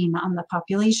drain on the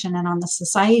population and on the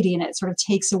society, and it sort of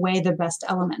takes away the best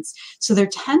elements. So there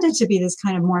tended to be this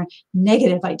kind of more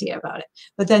negative idea about it.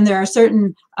 But then there are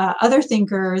certain other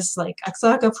thinkers like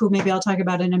Aksakov, who maybe I'll talk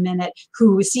about in a minute,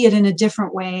 who see it in a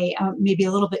different way, maybe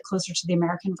a little bit closer to the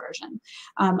American version.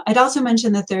 I'd also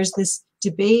mention that there's this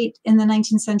debate in the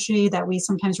 19th century that we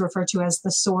sometimes refer to as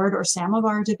the sword or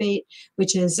samovar debate,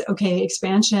 which is, okay,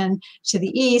 expansion to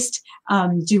the east,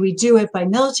 do we do it by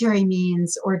military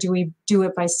means, or do we do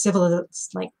it by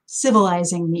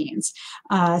civilizing means?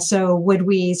 So would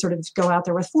we sort of go out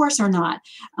there with force or not?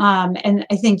 And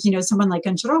I think, someone like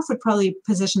Goncharov would probably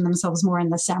position themselves more in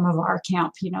the samovar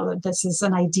camp, that this is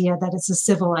an idea that it's a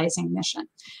civilizing mission.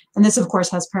 And this, of course,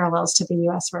 has parallels to the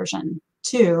US version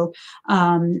too.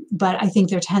 But I think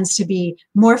there tends to be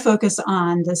more focus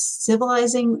on the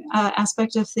civilizing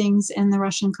aspect of things in the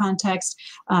Russian context,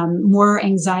 more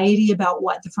anxiety about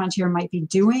what the frontier might be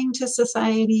doing to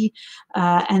society,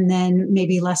 and then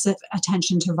maybe less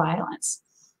attention to violence.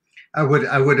 I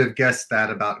would have guessed that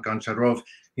about Goncharov.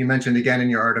 You mentioned again in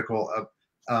your article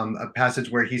a passage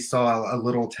where he saw a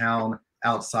little town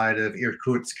outside of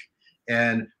Irkutsk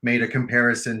and made a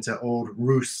comparison to old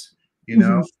Rus,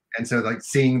 Mm-hmm. And so like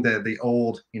seeing the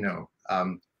old,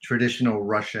 traditional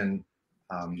Russian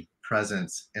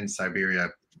presence in Siberia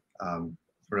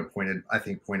sort of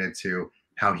pointed to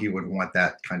how he would want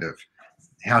that kind of,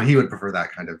 how he would prefer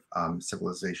that kind of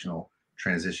civilizational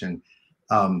transition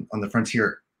on the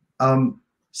frontier.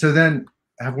 So then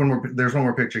I have there's one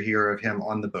more picture here of him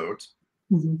on the boat.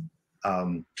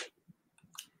 Mm-hmm.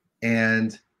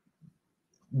 And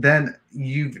then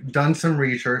you've done some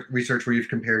research where you've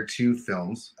compared two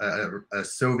films, a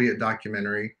Soviet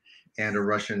documentary and a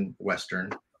Russian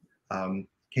Western. Can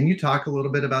you talk a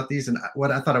little bit about these? And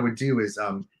what I thought I would do is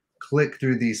click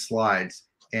through these slides,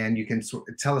 and you can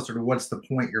tell us sort of what's the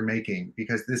point you're making,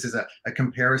 because this is a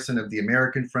comparison of the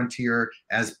American frontier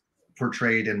as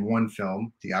portrayed in one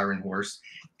film, The Iron Horse,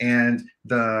 and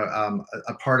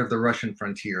a part of the Russian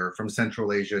frontier from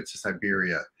Central Asia to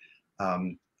Siberia.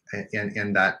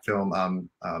 In that film,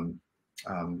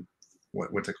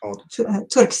 what's it called?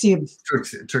 Turksib.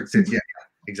 Turksib, yeah,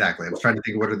 exactly. I was trying to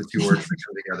think what are the two words that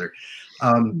come together.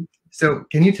 So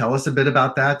can you tell us a bit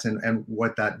about that and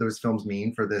what those films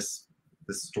mean for this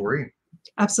story?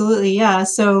 Absolutely, yeah.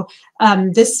 So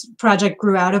this project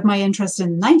grew out of my interest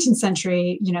in 19th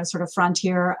century, sort of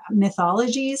frontier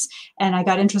mythologies, and I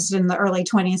got interested in the early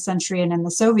 20th century and in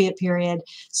the Soviet period.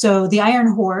 So The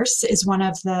Iron Horse is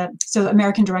so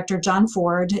American director John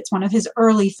Ford, it's one of his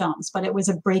early films, but it was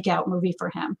a breakout movie for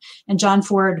him. And John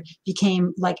Ford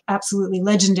became like absolutely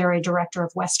legendary director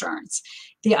of Westerns.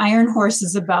 The Iron Horse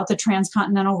is about the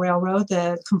Transcontinental Railroad,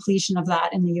 the completion of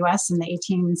that in the US in the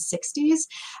 1860s.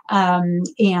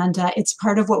 And it's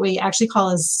part of what we actually call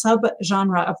a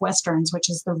subgenre of Westerns, which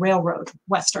is the railroad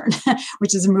Western,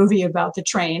 which is a movie about the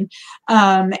train.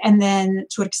 And then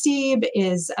Turksib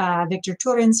is Victor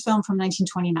Turin's film from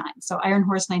 1929. So Iron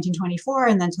Horse 1924,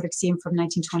 and then Turksib from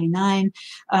 1929.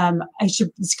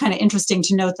 It's kind of interesting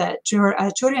to note that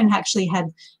Turin actually had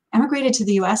emigrated to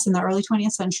the US in the early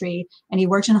 20th century, and he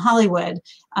worked in Hollywood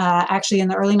actually in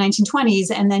the early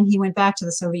 1920s, and then he went back to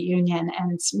the Soviet Union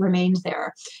and remained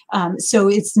there. So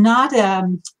it's not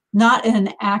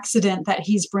an accident that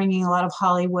he's bringing a lot of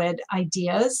Hollywood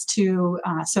ideas to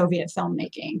Soviet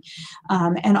filmmaking.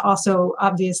 And also,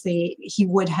 obviously, he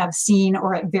would have seen,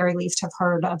 or at very least have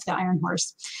heard of, The Iron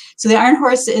Horse. So The Iron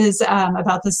Horse is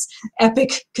about this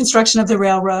epic construction of the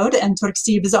railroad, and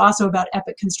Turksib is also about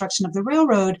epic construction of the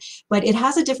railroad, but it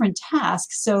has a different task.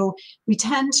 So we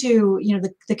tend to,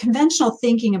 the conventional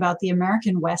thinking about the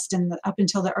American West up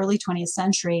until the early 20th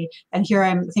century, and here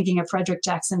I'm thinking of Frederick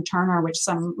Jackson Turner, which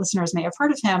some listeners may have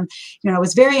heard of him,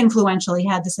 was very influential. He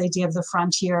had this idea of the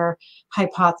frontier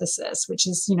hypothesis, which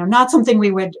is, not something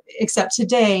we would accept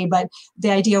today, but the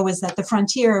idea was that the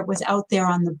frontier was out there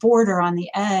on the border, on the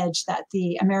edge, that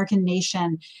the American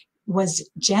nation was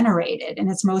generated in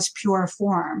its most pure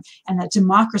form, and that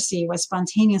democracy was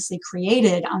spontaneously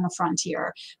created on the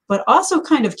frontier, but also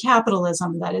kind of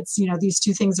capitalism, that it's, these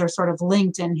two things are sort of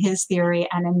linked in his theory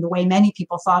and in the way many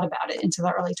people thought about it into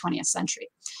the early 20th century.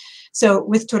 So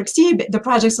with Turksib, the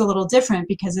project's a little different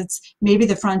because it's maybe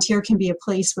the frontier can be a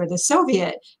place where the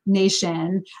Soviet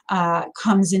nation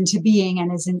comes into being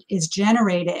and is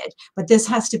generated, but this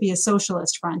has to be a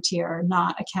socialist frontier,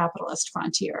 not a capitalist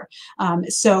frontier.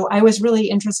 So I was really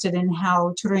interested in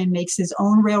how Turin makes his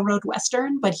own railroad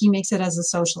Western, but he makes it as a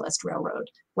socialist railroad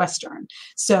Western.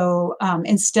 So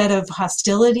instead of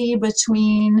hostility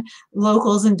between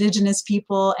locals, indigenous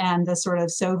people, and the sort of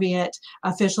Soviet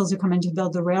officials who come in to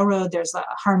build the railroad, there's a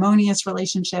harmonious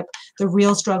relationship. The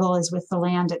real struggle is with the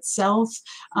land itself.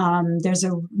 There's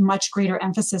a much greater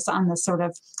emphasis on the sort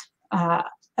of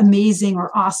amazing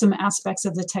or awesome aspects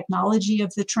of the technology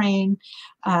of the train.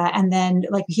 And then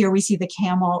like here we see the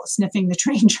camel sniffing the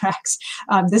train tracks.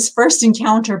 This first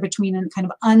encounter between a kind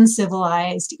of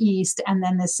uncivilized East and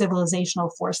then this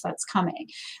civilizational force that's coming.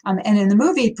 And in the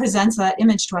movie presents that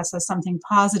image to us as something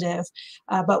positive.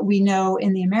 But we know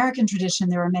in the American tradition,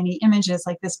 there are many images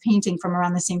like this painting from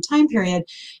around the same time period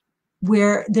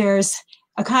where there's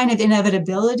a kind of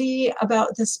inevitability about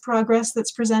this progress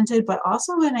that's presented, but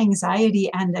also an anxiety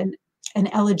and an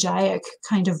elegiac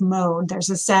kind of mode. There's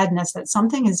a sadness that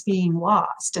something is being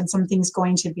lost and something's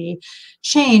going to be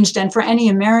changed. And for any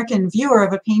American viewer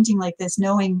of a painting like this,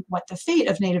 knowing what the fate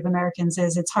of Native Americans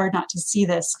is, it's hard not to see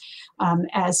this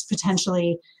as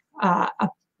potentially a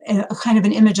kind of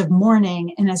an image of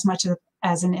mourning in as much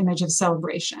as an image of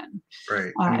celebration.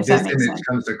 Right. I mean, this image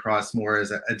comes across more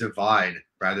as a divide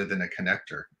rather than a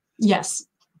connector. Yes,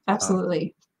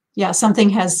 absolutely. Yeah,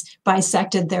 something has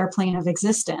bisected their plane of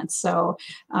existence. So,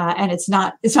 and it's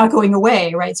not going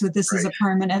away, right? So this is a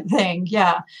permanent thing.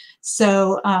 Yeah.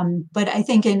 So, but I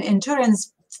think in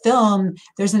Turin's film,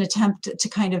 there's an attempt to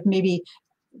kind of maybe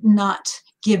not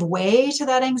give way to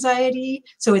that anxiety,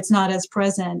 so it's not as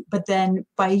present. But then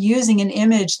by using an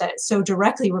image that so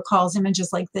directly recalls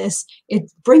images like this, it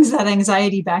brings that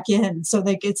anxiety back in, so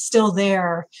that it's still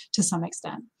there to some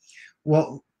extent.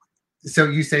 Well, so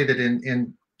you say that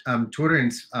in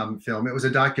Turin's film, it was a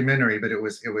documentary, but it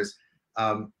was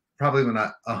probably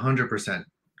not 100%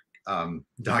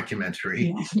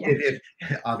 documentary. Yeah.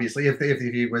 Obviously, if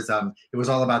it was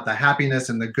all about the happiness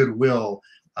and the goodwill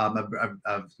of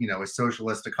a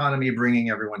socialist economy, bringing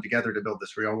everyone together to build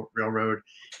this railroad.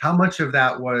 How much of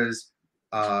that was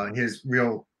his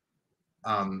real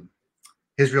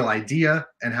idea,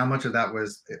 and how much of that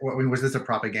was this a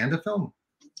propaganda film?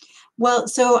 Well,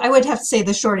 so I would have to say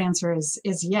the short answer is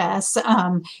yes.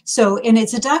 And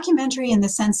it's a documentary in the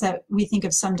sense that we think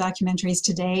of some documentaries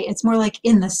today. It's more like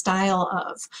in the style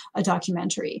of a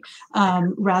documentary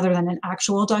rather than an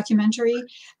actual documentary.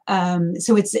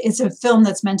 So it's a film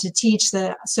that's meant to teach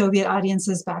the Soviet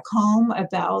audiences back home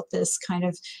about this kind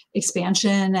of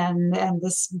expansion and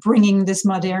this bringing this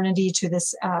modernity to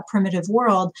this primitive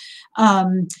world.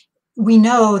 We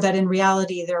know that in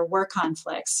reality there were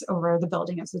conflicts over the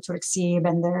building of the Turksib,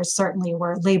 and there certainly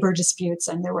were labor disputes,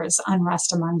 and there was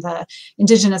unrest among the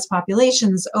indigenous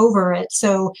populations over it.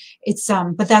 So it's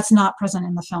but that's not present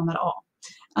in the film at all.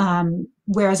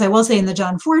 Whereas I will say in the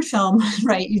John Ford film,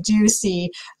 right, you do see,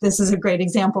 this is a great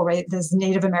example, right? These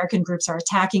Native American groups are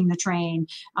attacking the train.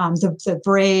 The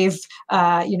brave,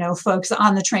 folks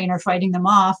on the train are fighting them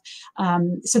off.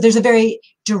 So there's a very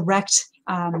direct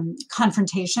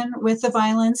confrontation with the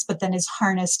violence, but then is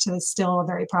harnessed to still a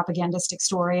very propagandistic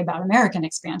story about American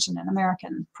expansion and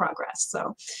American progress.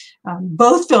 So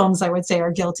both films, I would say,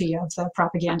 are guilty of the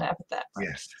propaganda epithet.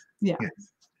 Yes. Yeah. Yes.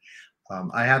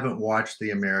 I haven't watched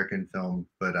the American film,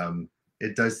 but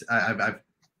it does. I've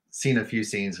seen a few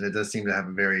scenes, and it does seem to have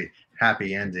a very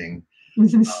happy ending.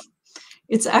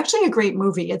 It's actually a great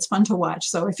movie. It's fun to watch.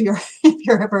 So if you're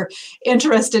ever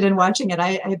interested in watching it,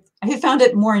 I found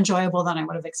it more enjoyable than I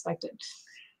would have expected.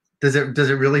 Does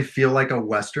it really feel like a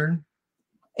Western?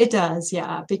 It does,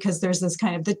 yeah, because there's this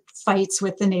kind of the fights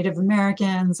with the Native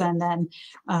Americans, and then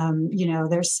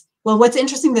there's. Well, what's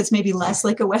interesting that's maybe less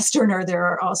like a Westerner, there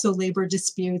are also labor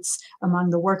disputes among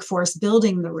the workforce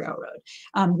building the railroad.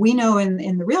 We know in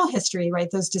the real history, right,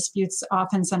 those disputes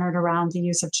often centered around the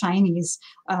use of Chinese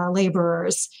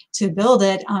laborers to build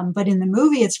it. But in the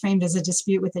movie, it's framed as a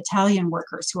dispute with Italian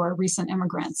workers who are recent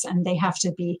immigrants, and they have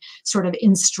to be sort of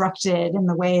instructed in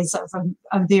the ways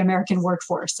of the American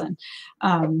workforce. And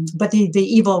but the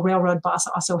evil railroad boss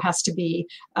also has to be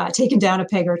taken down a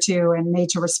peg or two and made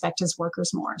to respect his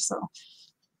workers more. So,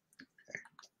 okay.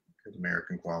 Good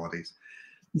American qualities.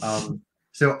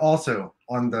 So also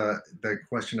on the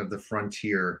question of the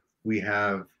frontier, we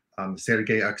have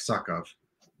Sergei Aksakov,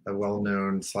 a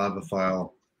well-known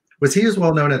Slavophile. Was he as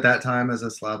well known at that time as a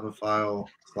Slavophile?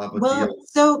 Well,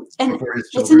 so, and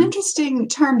it's an interesting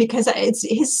term because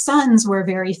his sons were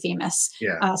very famous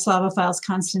Slavophiles,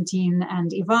 Konstantin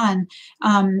and Ivan,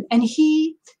 and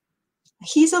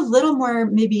he's a little more,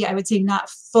 maybe I would say, not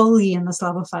fully in the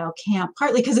Slavophile camp,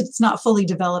 partly because it's not fully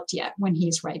developed yet when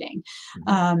he's writing.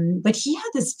 But he had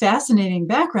this fascinating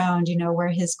background, where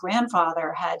his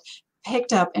grandfather had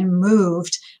picked up and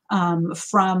moved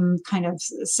from kind of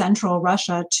central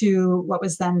Russia to what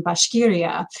was then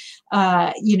Bashkiria,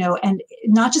 and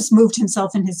not just moved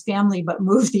himself and his family, but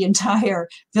moved the entire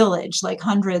village, like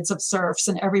hundreds of serfs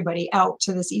and everybody out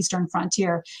to this eastern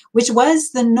frontier, which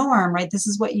was the norm, right? This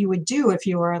is what you would do if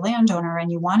you were a landowner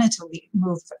and you wanted to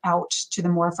move out to the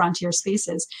more frontier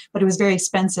spaces, but it was a very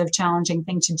expensive, challenging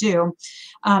thing to do.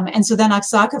 And so then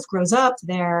Aksakov grows up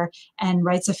there and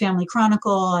writes a family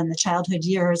chronicle and the childhood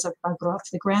years of Bagrat,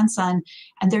 the grandson.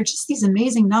 And they're just these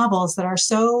amazing novels that are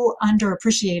so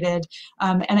underappreciated.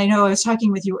 And I know I was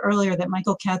talking with you earlier that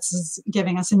Michael Katz is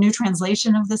giving us a new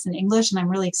translation of this in English, and I'm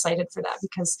really excited for that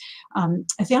because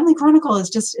A Family Chronicle is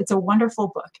just, it's a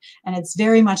wonderful book. And it's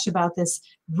very much about this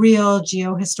real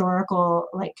geohistorical,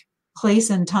 like, place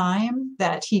and time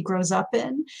that he grows up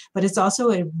in, but it's also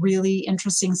a really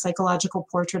interesting psychological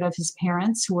portrait of his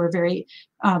parents, who were very,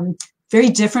 very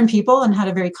different people and had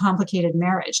a very complicated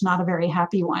marriage, not a very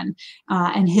happy one.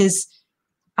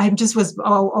 I just was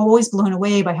always blown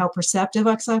away by how perceptive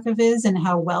Aksakov is and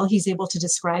how well he's able to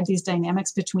describe these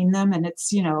dynamics between them. And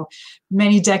it's,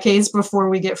 many decades before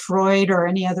we get Freud or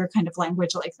any other kind of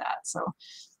language like that. So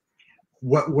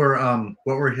what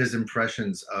were his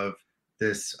impressions of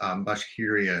this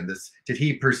Bashkiria, and this, did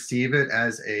he perceive it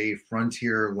as a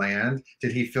frontier land?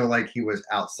 Did he feel like he was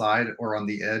outside or on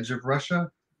the edge of Russia?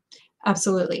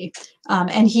 Absolutely.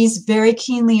 And he's very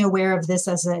keenly aware of this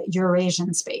as a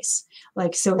Eurasian space.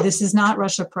 Like, so this is not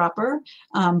Russia proper,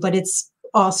 but it's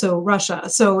also Russia.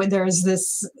 So there's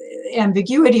this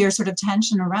ambiguity or sort of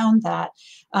tension around that.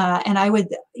 And I would,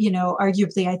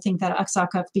 arguably, I think that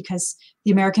Aksakov, because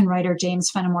the American writer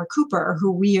James Fenimore Cooper,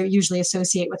 who we usually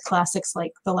associate with classics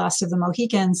like The Last of the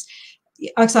Mohicans,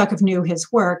 Aksakov knew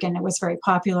his work and it was very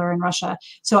popular in Russia.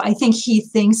 So I think he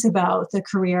thinks about the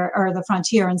career or the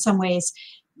frontier in some ways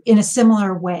in a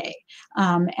similar way.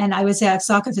 And I would say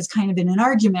Aksakov is kind of in an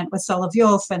argument with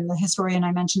Solovyov, and the historian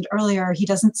I mentioned earlier. He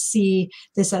doesn't see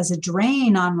this as a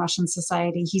drain on Russian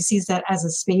society. He sees that as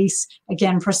a space,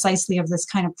 again, precisely of this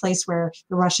kind of place where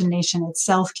the Russian nation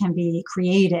itself can be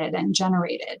created and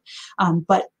generated,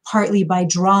 but partly by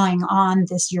drawing on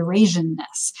this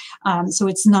Eurasianness. So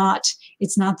it's not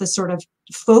the sort of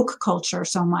folk culture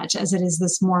so much as it is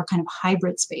this more kind of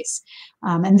hybrid space.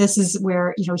 And this is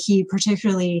where, he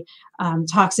particularly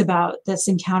talks about this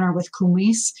encounter with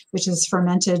kumis, which is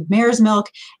fermented mare's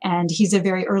milk. And he's a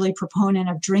very early proponent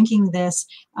of drinking this.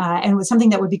 And it was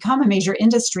something that would become a major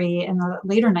industry in the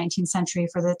later 19th century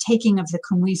for the taking of the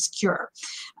kumis cure.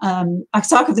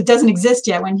 Aksakov, it doesn't exist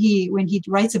yet when he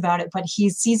writes about it, but he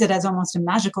sees it as almost a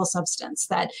magical substance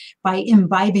that by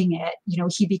imbibing it,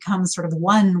 he becomes sort of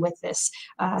one with this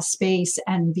space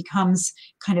and becomes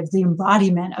kind of the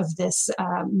embodiment of this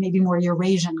maybe more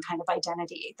Eurasian kind of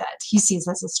identity that he sees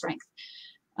as a strength.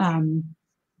 And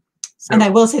I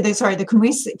will say that, the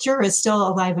kumis cure is still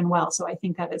alive and well, so I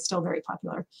think that it's still very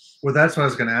popular. Well, that's what I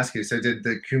was going to ask you. So did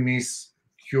the kumis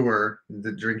cure,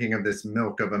 the drinking of this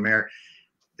milk of America,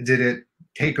 did it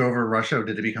take over Russia, or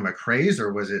did it become a craze,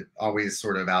 or was it always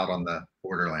sort of out on the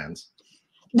borderlands?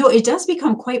 No, it does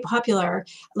become quite popular.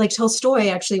 Like Tolstoy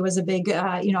actually was a big,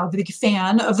 a big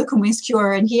fan of the kumis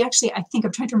cure, and he actually, I think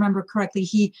I'm trying to remember correctly,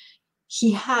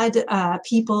 he had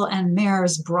people and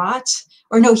mares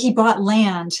he bought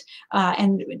land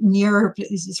and near,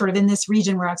 sort of in this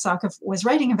region where Aksakov was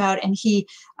writing about, and he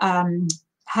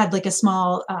had like a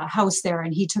small house there,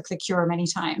 and he took the cure many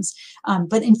times.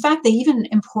 But in fact, they even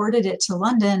imported it to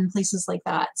London, places like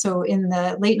that. So in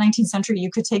the late 19th century,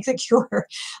 you could take the cure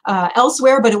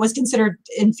elsewhere, but it was considered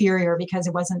inferior because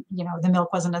it wasn't, the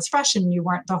milk wasn't as fresh, and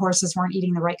the horses weren't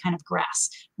eating the right kind of grass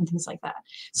and things like that.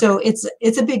 So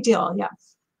it's a big deal. Yeah.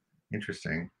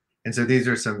 Interesting. And so these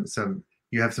are some,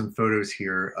 you have some photos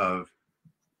here of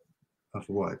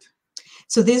what?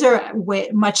 So these are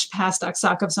much past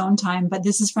Aksakov's own time, but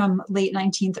this is from late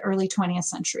 19th, early 20th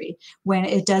century, when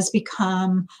it does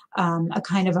become a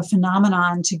kind of a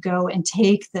phenomenon to go and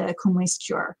take the kumis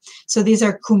cure. So these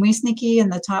are kumisniki in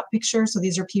the top picture. So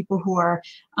these are people who are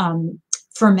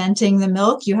fermenting the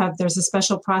milk. There's a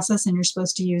special process, and you're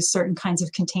supposed to use certain kinds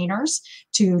of containers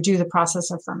to do the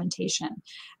process of fermentation.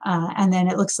 And then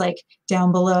it looks like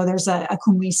down below, there's a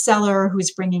kumis seller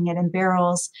who's bringing it in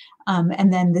barrels.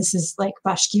 And then this is like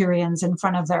Bashkirians in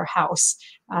front of their house,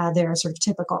 their sort of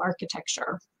typical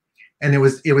architecture. And it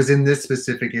was in this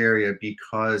specific area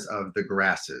because of the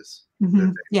grasses.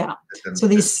 Mm-hmm. Yeah. So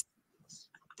these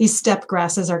steppe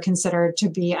grasses are considered to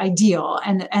be ideal,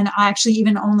 and actually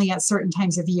even only at certain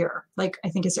times of year. Like I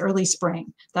think it's early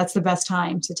spring. That's the best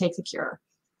time to take the cure.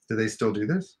 Do they still do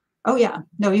this? Oh yeah.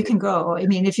 No, you can go. I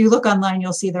mean, if you look online,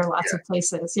 you'll see there are lots of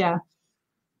places. Yeah.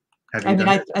 Have I you mean,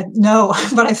 done it? I no,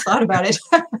 but I've thought about it.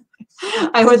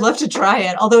 I would love to try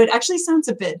it, although it actually sounds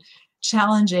a bit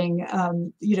challenging,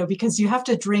 you know, because you have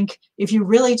to drink, if you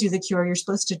really do the cure, you're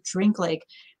supposed to drink like,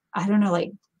 I don't know,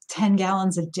 like 10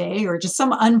 gallons a day or just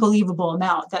some unbelievable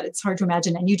amount that it's hard to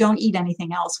imagine. And you don't eat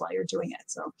anything else while you're doing it.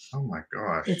 So Oh my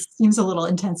gosh. it seems a little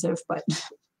intensive, but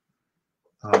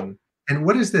And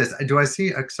what is this? Do I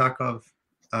see Aksakov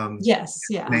yes,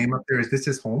 yeah. name up there? Is this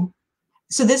his home?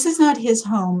 So this is not his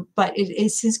home, but it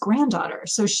is his granddaughter.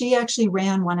 So she actually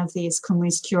ran one of these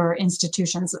Kumis cure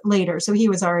institutions later. So he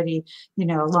was already, you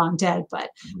know, long dead, but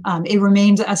it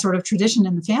remained a sort of tradition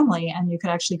in the family, and you could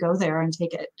actually go there and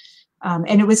take it.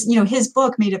 And it was, you know, his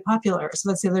book made it popular. So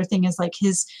that's the other thing, is like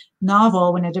his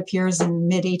novel, when it appears in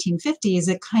mid 1850s,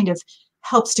 it kind of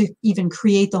helps to even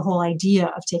create the whole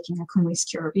idea of taking a Kumis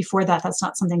cure. Before that, that's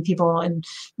not something people in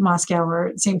Moscow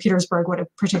or St. Petersburg would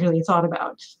have particularly thought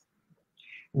about.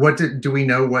 Do we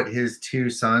know what his two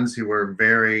sons, who were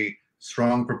very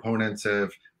strong proponents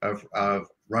of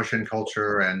Russian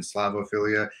culture and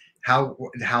Slavophilia,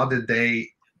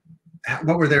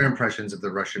 what were their impressions of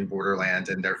the Russian borderland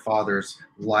and their father's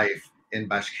life in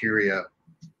Bashkiria?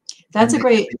 That's a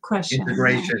great question.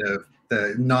 Integration of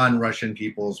the non-Russian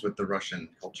peoples with the Russian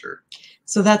culture.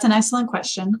 So that's an excellent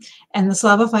question. And the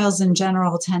Slavophiles in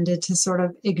general tended to sort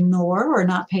of ignore or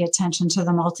not pay attention to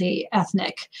the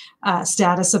multi-ethnic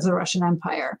status of the Russian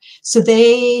Empire. So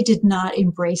they did not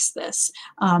embrace this.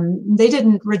 They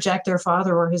didn't reject their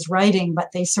father or his writing,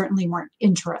 but they certainly weren't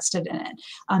interested in it.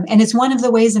 And it's one of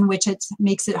the ways in which it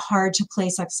makes it hard to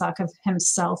place Aksakov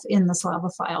himself in the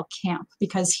Slavophile camp,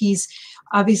 because he's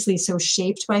obviously so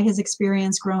shaped by his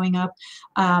experience growing up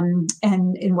and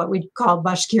in what we call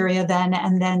Bashkiria then,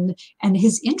 and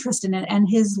his interest in it and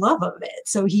his love of it.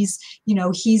 So he's, you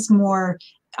know, he's more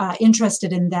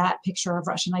interested in that picture of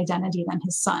Russian identity than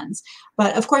his sons.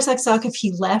 But of course, Aksakov,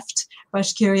 he left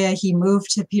Bashkiria, he moved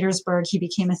to Petersburg, he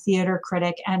became a theater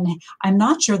critic, and I'm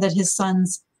not sure that his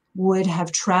sons would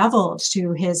have traveled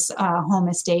to his home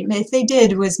estate. If they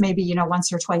did, it was maybe, you know,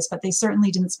 once or twice, but they certainly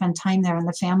didn't spend time there, and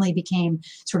the family became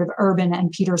sort of urban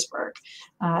and Petersburg.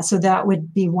 So that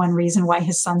would be one reason why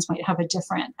his sons might have a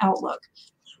different outlook.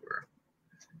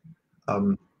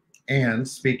 Sure. And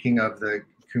speaking of the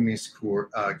Kumis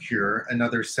cure,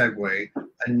 another segue,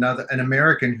 an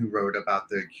American who wrote about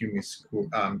the Kumis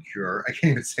cure, I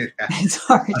can't even say that. It's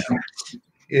hard.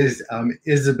 Is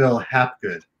Isabel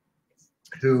Hapgood,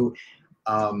 who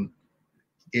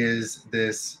is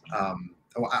this,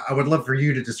 I would love for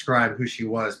you to describe who she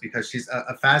was, because she's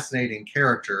a fascinating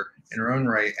character in her own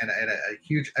right, and a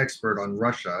huge expert on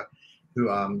Russia,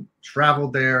 who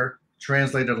traveled there,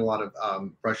 translated a lot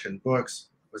of Russian books,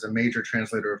 was a major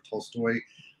translator of Tolstoy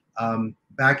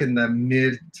back in the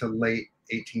mid to late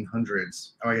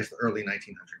 1800s, or I guess the early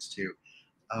 1900s too.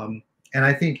 And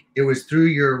I think it was through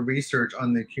your research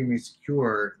on the Kumis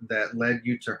cure that led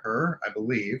you to her, I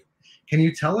believe. Can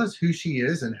you tell us who she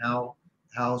is and how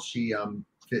she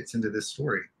fits into this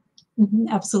story?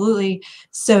 Absolutely.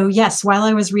 So yes, while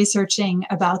I was researching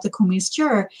about the Kumis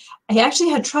cure, I actually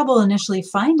had trouble initially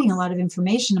finding a lot of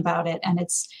information about it, and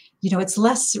it's, you know, it's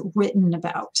less written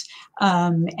about.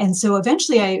 And so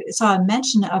eventually I saw a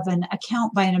mention of an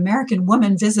account by an American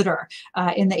woman visitor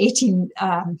in the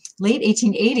late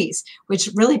 1880s, which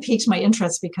really piqued my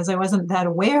interest because I wasn't that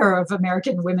aware of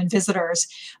American women visitors.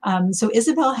 So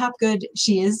Isabel Hapgood,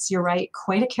 she is, you're right,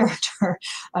 quite a character.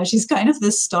 She's kind of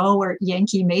this stalwart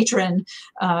Yankee matron,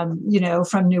 you know,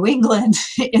 from New England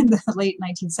in the late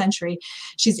 19th century.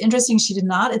 She's interesting. She did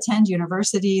not attend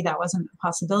university. That wasn't a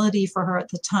possibility for her at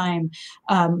the time.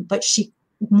 But she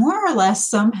more or less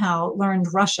somehow learned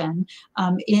Russian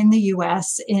in the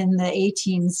US in the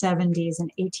 1870s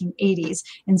and 1880s.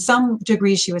 In some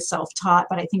degree, she was self-taught,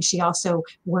 but I think she also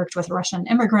worked with Russian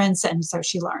immigrants, and so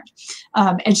she learned.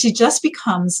 And she just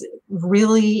becomes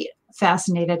really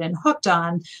fascinated and hooked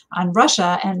on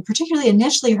Russia, and particularly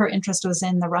initially her interest was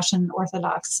in the Russian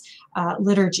Orthodox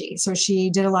liturgy. So she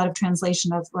did a lot of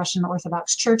translation of Russian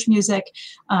Orthodox church music,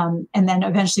 and then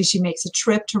eventually she makes a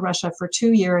trip to Russia for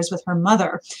 2 years with her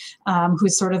mother,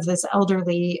 who's sort of this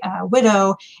elderly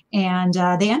widow, and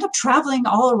they end up traveling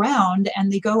all around,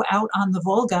 and they go out on the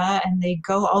Volga, and they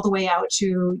go all the way out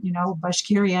to, you know,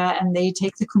 Bashkiria, and they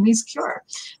take the Kumis cure.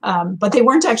 But they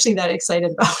weren't actually that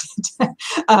excited about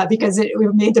it because it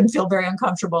made them feel very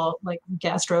uncomfortable, like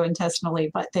gastrointestinally,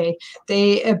 but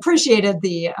they appreciated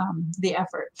the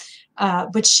effort.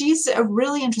 But she's a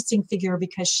really interesting figure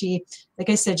because she, like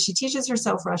I said, she teaches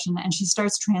herself Russian and she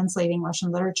starts translating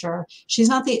Russian literature. She's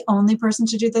not the only person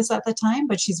to do this at the time,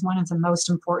 but she's one of the most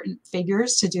important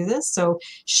figures to do this. So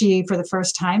she, for the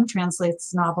first time,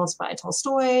 translates novels by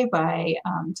Tolstoy, by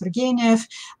Turgenev,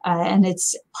 and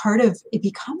it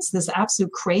becomes this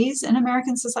absolute craze in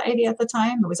American society at the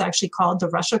time. It was actually called the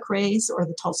Russia craze or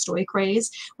the Tolstoy craze,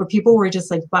 where people were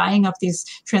just like buying up these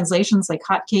translations like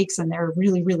hotcakes, and they're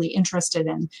really, really interested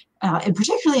in, and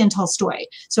particularly in Tolstoy.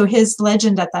 So his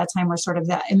legend at that time, or sort of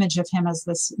that image of him as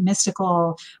this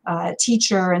mystical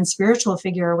teacher and spiritual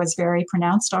figure, was very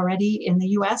pronounced already in the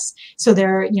US. So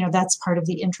there, that's part of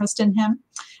the interest in him.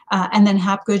 And then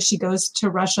Hapgood, she goes to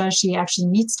Russia. She actually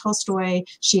meets Tolstoy.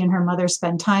 She and her mother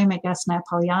spend time, I guess, in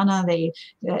Polyana.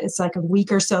 It's like a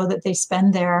week or so that they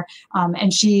spend there.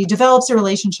 And she develops a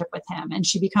relationship with him, and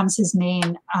she becomes his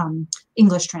main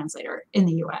English translator in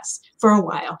the US for a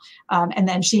while. And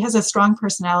then she has a strong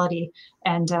personality,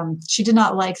 and she did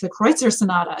not like the Kreutzer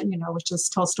Sonata, which is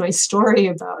Tolstoy's story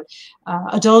about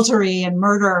adultery and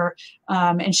murder.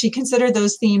 And she considered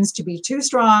those themes to be too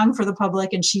strong for the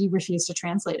public, and she refused to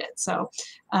translate it. So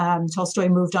Tolstoy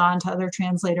moved on to other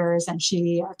translators, and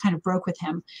she kind of broke with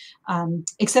him.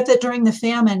 Except that during the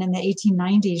famine in the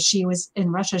 1890s, she was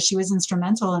in Russia. She was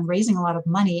instrumental in raising a lot of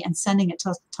money and sending it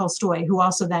to Tolstoy, who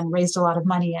also then raised a lot of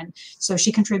money. And so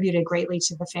she contributed greatly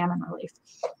to the famine relief.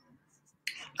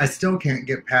 I still can't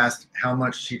get past how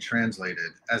much she translated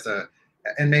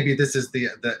and maybe this is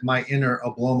my inner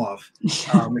Oblomov,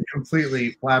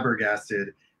 completely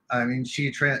flabbergasted. I mean,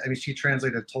 she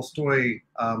translated Tolstoy,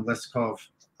 Leskov,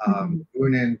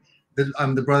 Bunin,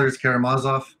 the brothers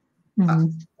Karamazov.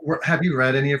 Have you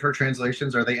read any of her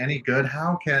translations? Are they any good?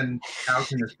 How can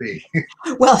this be?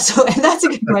 Well, and that's a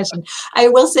good question. I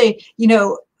will say,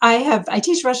 I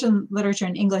teach Russian literature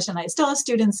and English, and I still have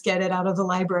students get it out of the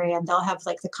library, and they'll have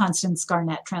like the Constance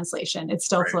Garnett translation. It's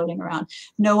still floating around.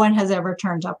 No one has ever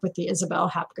turned up with the Isabel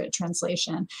Hapgood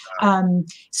translation. And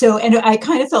I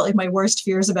kind of felt like my worst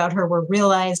fears about her were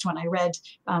realized when I read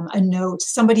a note.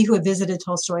 Somebody who had visited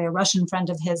Tolstoy, a Russian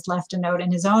friend of his, left a note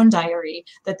in his own diary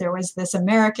that there was this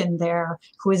American there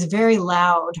who was a very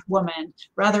loud woman,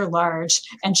 rather large,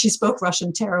 and she spoke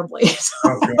Russian terribly.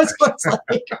 So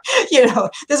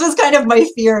this was kind of my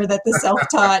fear that the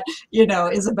self-taught,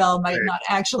 Isabel might not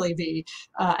actually be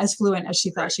as fluent as she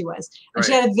thought she was. And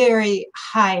she had a very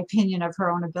high opinion of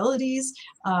her own abilities.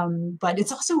 But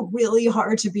it's also really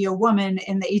hard to be a woman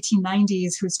in the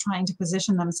 1890s who's trying to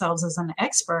position themselves as an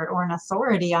expert or an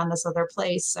authority on this other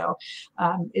place. So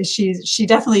she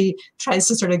definitely tries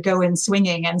to sort of go in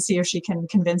swinging and see if she can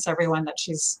convince everyone that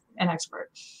she's an expert.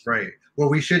 Right. Well,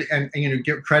 we should, and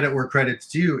give credit where credit's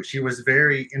due. She was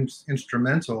very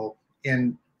instrumental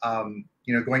in,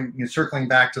 circling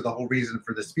back to the whole reason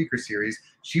for the speaker series.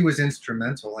 She was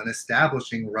instrumental in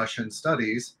establishing Russian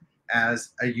studies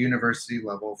as a university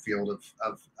level field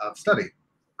of study,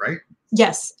 right?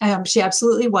 Yes, she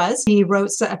absolutely was. She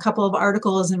wrote a couple of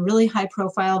articles in really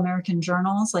high-profile American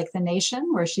journals like The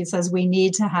Nation, where she says we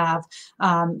need to have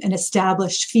an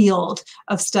established field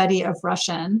of study of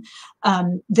Russian.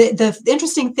 The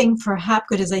interesting thing for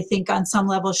Hapgood is I think on some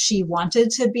level she wanted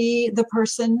to be the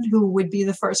person who would be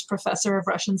the first professor of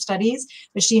Russian studies,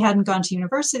 but she hadn't gone to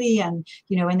university. And,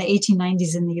 in the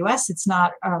 1890s in the US, it's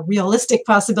not a realistic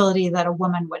possibility that a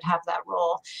woman would have that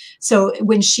role. So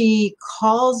when she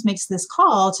makes this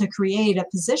call to create a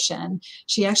position,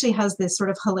 she actually has this sort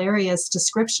of hilarious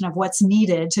description of what's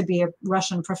needed to be a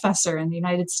Russian professor in the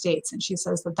United States. And she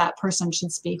says that person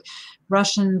should speak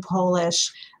Russian,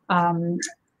 Polish,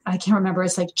 I can't remember,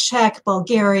 it's like Czech,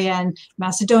 Bulgarian,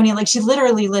 Macedonian, like she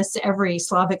literally lists every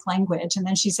Slavic language. And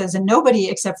then she says, and nobody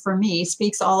except for me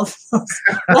speaks all of those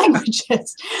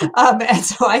languages. And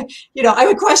so I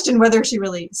would question whether she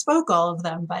really spoke all of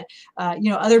them, but,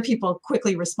 other people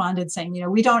quickly responded saying,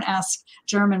 we don't ask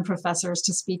German professors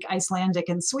to speak Icelandic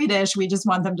and Swedish. We just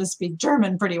want them to speak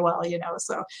German pretty well,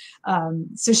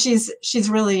 So she's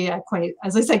really quite,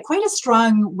 as I said, quite a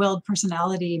strong-willed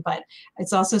personality, but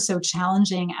it's also so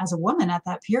challenging as a woman at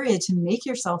that period to make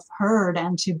yourself heard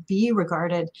and to be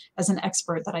regarded as an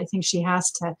expert, that I think she has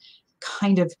to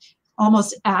kind of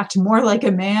almost act more like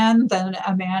a man than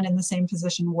a man in the same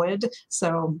position would.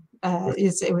 So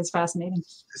it was fascinating.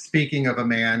 Speaking of a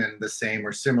man in the same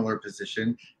or similar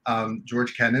position,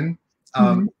 George Kennan,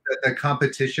 the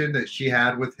competition that she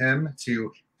had with him to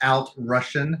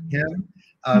out-Russian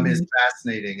him is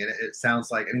fascinating. And it sounds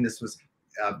like, this was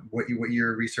what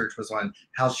your research was on,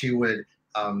 how she would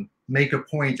make a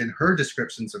point in her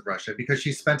descriptions of Russia, because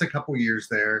she spent a couple years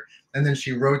there, and then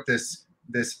she wrote this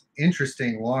this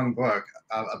interesting long book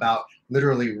about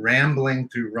literally rambling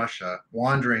through Russia,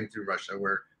 wandering through Russia,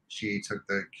 where she took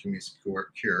the communist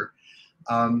cure.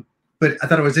 But I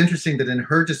thought it was interesting that in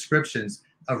her descriptions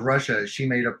of Russia, she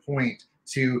made a point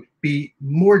to be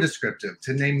more descriptive,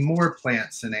 to name more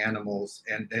plants and animals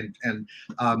and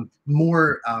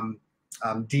more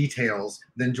details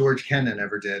than George Kennan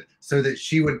ever did, so that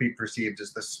she would be perceived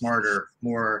as the smarter,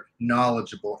 more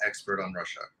knowledgeable expert on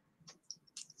Russia.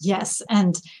 Yes,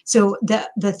 and so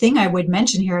the thing I would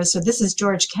mention here is, so this is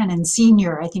George Kennan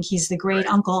Sr. I think he's the great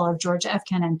uncle of George F.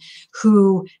 Kennan,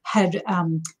 who had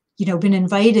been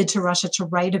invited to Russia to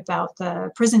write about the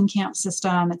prison camp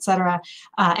system, et cetera,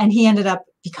 and he ended up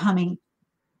becoming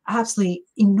absolutely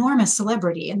enormous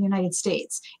celebrity in the United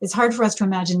States. It's hard for us to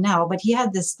imagine now, but he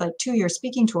had this like 2-year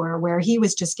speaking tour where he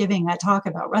was just giving a talk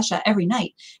about Russia every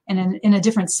night in a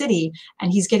different city,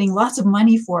 and he's getting lots of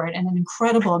money for it and an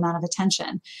incredible amount of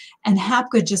attention. And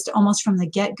Hapgood just almost from the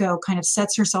get-go kind of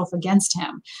sets herself against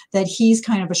him, that he's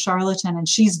kind of a charlatan and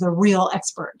she's the real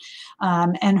expert.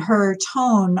 And her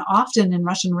tone often in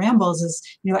Russian rambles is,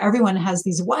 everyone has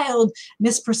these wild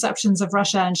misperceptions of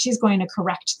Russia and she's going to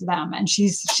correct them. And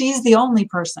she's the only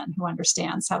person who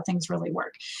understands how things really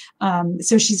work.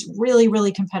 So she's really,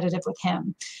 really competitive with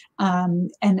him.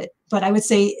 But I would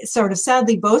say sort of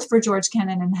sadly, both for George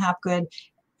Kennan and Hapgood,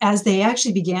 as they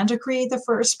actually began to create the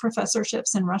first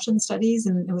professorships in Russian studies,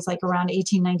 and it was like around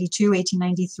 1892,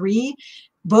 1893,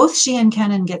 both she and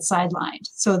Kennan get sidelined.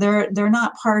 So they're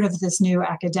not part of this new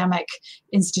academic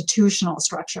institutional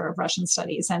structure of Russian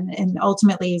studies. And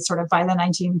ultimately, sort of by the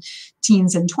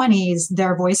 19-teens and 20s,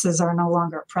 their voices are no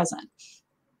longer present.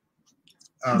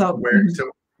 Who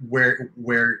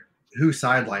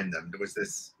sidelined them?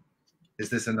 Is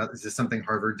this something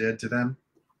Harvard did to them?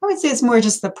 I would say it's more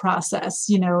just the process,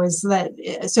 is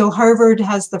that, so Harvard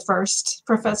has the first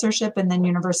professorship and then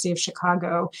University of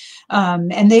Chicago,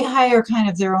 and they hire kind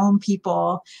of their own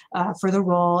people for the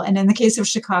role. And in the case of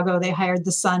Chicago, they hired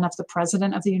the son of the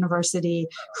president of the university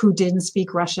who didn't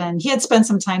speak Russian. He had spent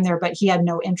some time there, but he had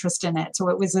no interest in it. So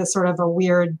it was a sort of a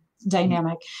weird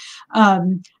dynamic.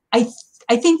 I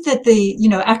think that the,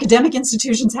 academic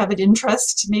institutions have an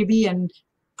interest maybe in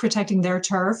protecting their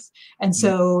turf. And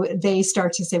so they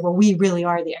start to say, well, we really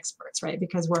are the experts, right?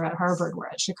 Because we're at Harvard, we're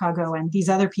at Chicago, and these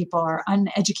other people are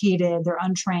uneducated, they're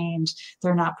untrained,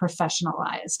 they're not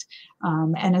professionalized.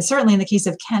 And certainly in the case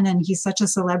of Kennan, he's such a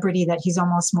celebrity that he's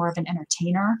almost more of an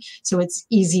entertainer. So it's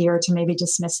easier to maybe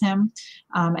dismiss him.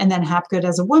 And then Hapgood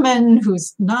as a woman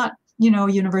who's not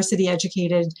university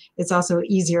educated, it's also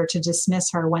easier to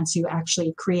dismiss her once you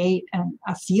actually create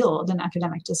a field, an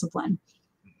academic discipline.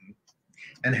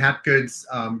 And Hapgood's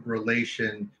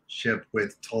relationship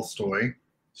with Tolstoy,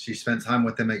 she spent time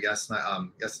with him at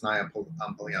Yasnaya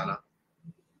Polyana.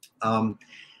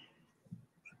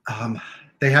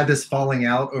 They had this falling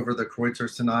out over the Kreutzer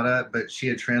Sonata, but she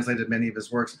had translated many of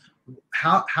his works.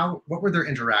 What were their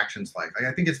interactions like?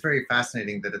 I think it's very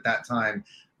fascinating that at that time,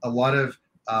 a lot of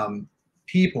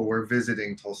people were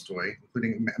visiting Tolstoy,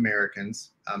 including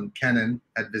Americans. Kennan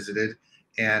had visited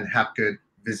and Hapgood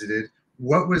visited.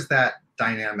 What was that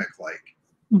dynamic like?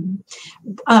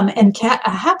 And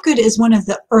Hapgood is one of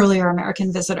the earlier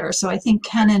American visitors. So I think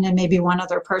Kennan and maybe one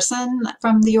other person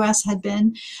from the US had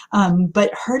been.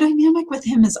 But her dynamic with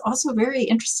him is also very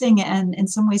interesting and in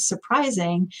some ways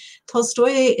surprising.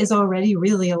 Tolstoy is already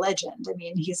really a legend. I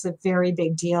mean, he's a very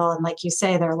big deal. And like you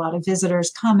say, there are a lot of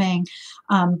visitors coming.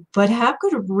 But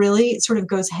Hapgood really sort of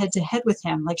goes head to head with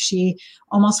him. Like she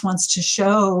almost wants to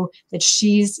show that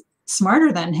she's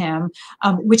smarter than him,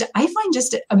 which I find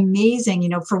just amazing.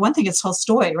 For one thing, it's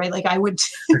Tolstoy, right? Like I would,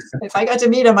 if I got to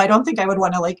meet him, I don't think I would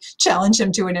want to like challenge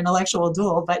him to an intellectual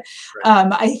duel. But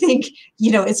I think,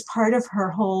 it's part of her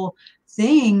whole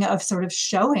thing of sort of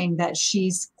showing that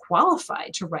she's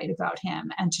qualified to write about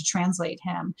him and to translate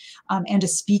him and to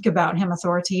speak about him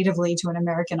authoritatively to an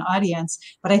American audience.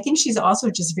 But I think she's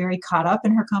also just very caught up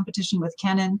in her competition with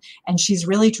Kennan, and she's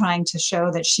really trying to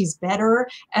show that she's better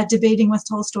at debating with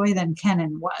Tolstoy than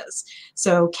Kennan was.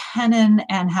 So Kennan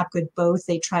and Hapgood both,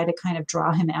 they try to kind of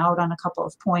draw him out on a couple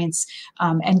of points.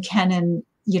 And Kennan,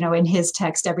 in his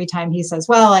text, every time he says,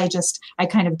 well, I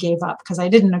kind of gave up because I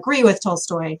didn't agree with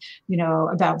Tolstoy,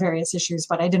 about various issues,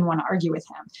 but I didn't want to argue with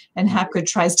him. And Hapgood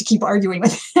tries to keep arguing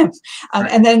with him.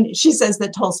 And then she says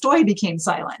that Tolstoy became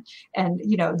silent and,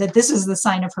 that this is the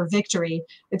sign of her victory.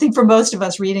 I think for most of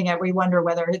us reading it, we wonder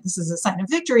whether this is a sign of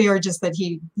victory or just that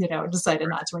he, decided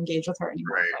not to engage with her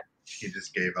anymore. Right. He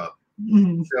just gave up.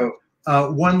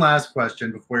 So one last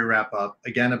question before we wrap up,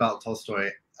 again, about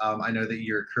Tolstoy. I know that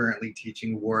you're currently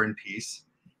teaching War and Peace,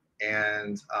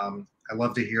 and I'd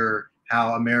love to hear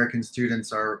how American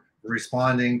students are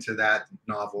responding to that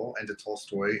novel and to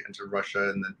Tolstoy and to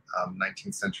Russia in the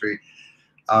 19th century.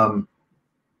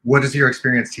 What is your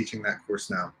experience teaching that course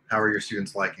now? How are your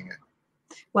students liking it?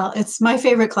 Well, it's my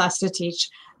favorite class to teach,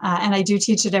 and I do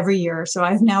teach it every year. So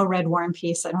I've now read War and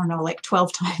Peace, I don't know, like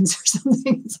 12 times or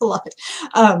something. It's a lot.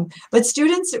 But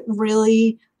students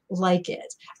really like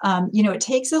it. You know, it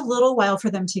takes a little while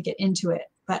for them to get into it,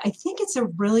 but I think it's a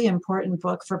really important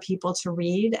book for people to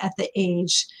read at the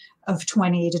age of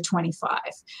 20 to 25.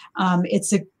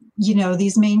 It's you know,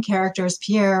 these main characters,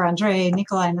 Pierre, Andrei,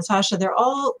 Nikolai, Natasha, they're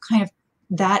all kind of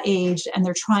that age, and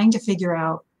they're trying to figure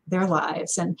out their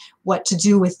lives and what to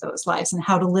do with those lives and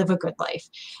how to live a good life.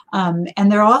 And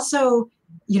they're also,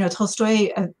 you know, Tolstoy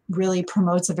really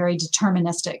promotes a very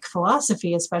deterministic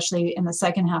philosophy, especially in the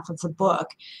second half of the book.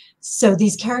 So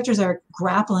these characters are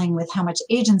grappling with how much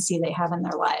agency they have in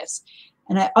their lives.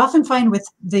 And I often find with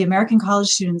the American college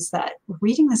students that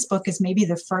reading this book is maybe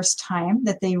the first time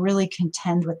that they really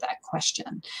contend with that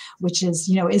question, which is,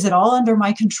 you know, is it all under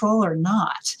my control or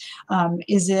not? Am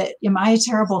I a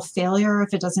terrible failure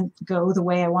if it doesn't go the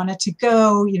way I want it to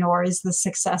go? You know, or is the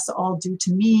success all due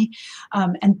to me?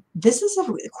 And this is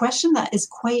a question that is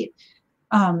quite,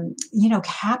 you know,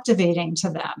 captivating to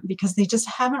them because they just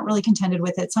haven't really contended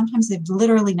with it. Sometimes they've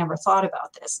literally never thought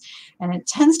about this. And it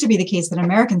tends to be the case that in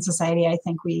American society, I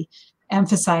think we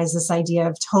emphasize this idea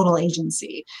of total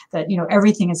agency, that, you know,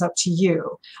 everything is up to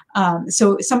you.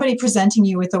 So somebody presenting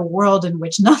you with a world in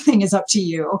which nothing is up to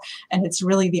you, and it's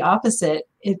really the opposite,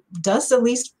 it does at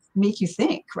least make you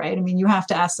think, right? I mean, you have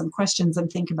to ask some questions and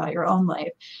think about your own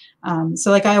life. So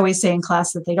like I always say in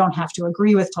class that they don't have to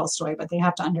agree with Tolstoy, but they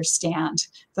have to understand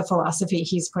the philosophy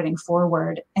he's putting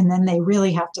forward. And then they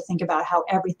really have to think about how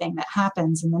everything that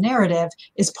happens in the narrative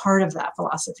is part of that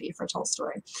philosophy for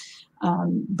Tolstoy.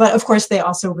 But of course, they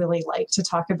also really like to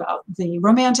talk about the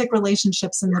romantic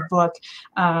relationships in the book,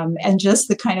 and just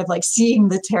the kind of like seeing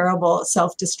the terrible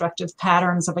self-destructive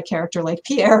patterns of a character like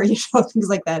Pierre, you know, things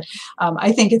like that.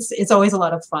 I think it's always a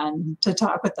lot of fun to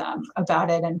talk with them about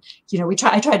it. And, you know,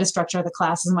 I try to structure the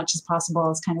class as much as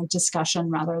possible as kind of discussion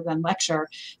rather than lecture.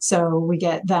 So we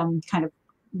get them kind of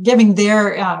giving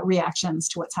their reactions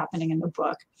to what's happening in the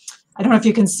book. I don't know if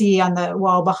you can see on the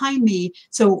wall behind me.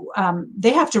 So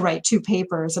they have to write 2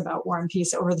 papers about War and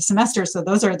Peace over the semester. So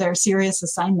those are their serious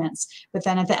assignments. But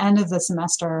then at the end of the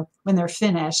semester, when they're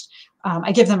finished,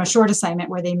 I give them a short assignment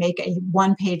where they make a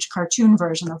 1-page cartoon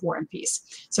version of War and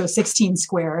Peace. So 16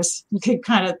 squares. You could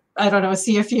kind of, I don't know,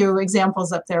 see a few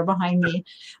examples up there behind me.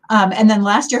 And then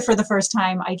last year, for the first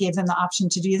time, I gave them the option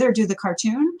to either do the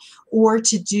cartoon or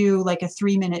to do like a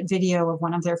 3-minute video of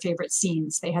one of their favorite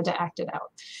scenes. They had to act it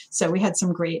out. So we had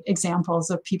some great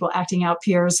examples of people acting out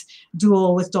Pierre's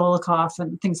duel with Dolokhov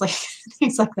and things like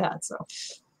that. So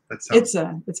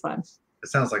it's fun. It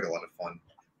sounds like a lot of fun.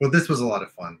 Well, this was a lot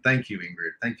of fun. Thank you,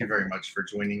 Ingrid. Thank you very much for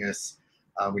joining us.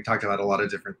 We talked about a lot of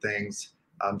different things.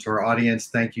 To our audience,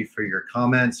 thank you for your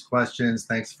comments, questions.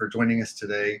 Thanks for joining us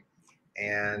today.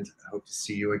 And I hope to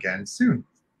see you again soon.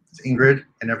 It's Ingrid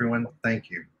and everyone,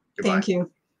 thank you. Goodbye. Thank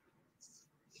you.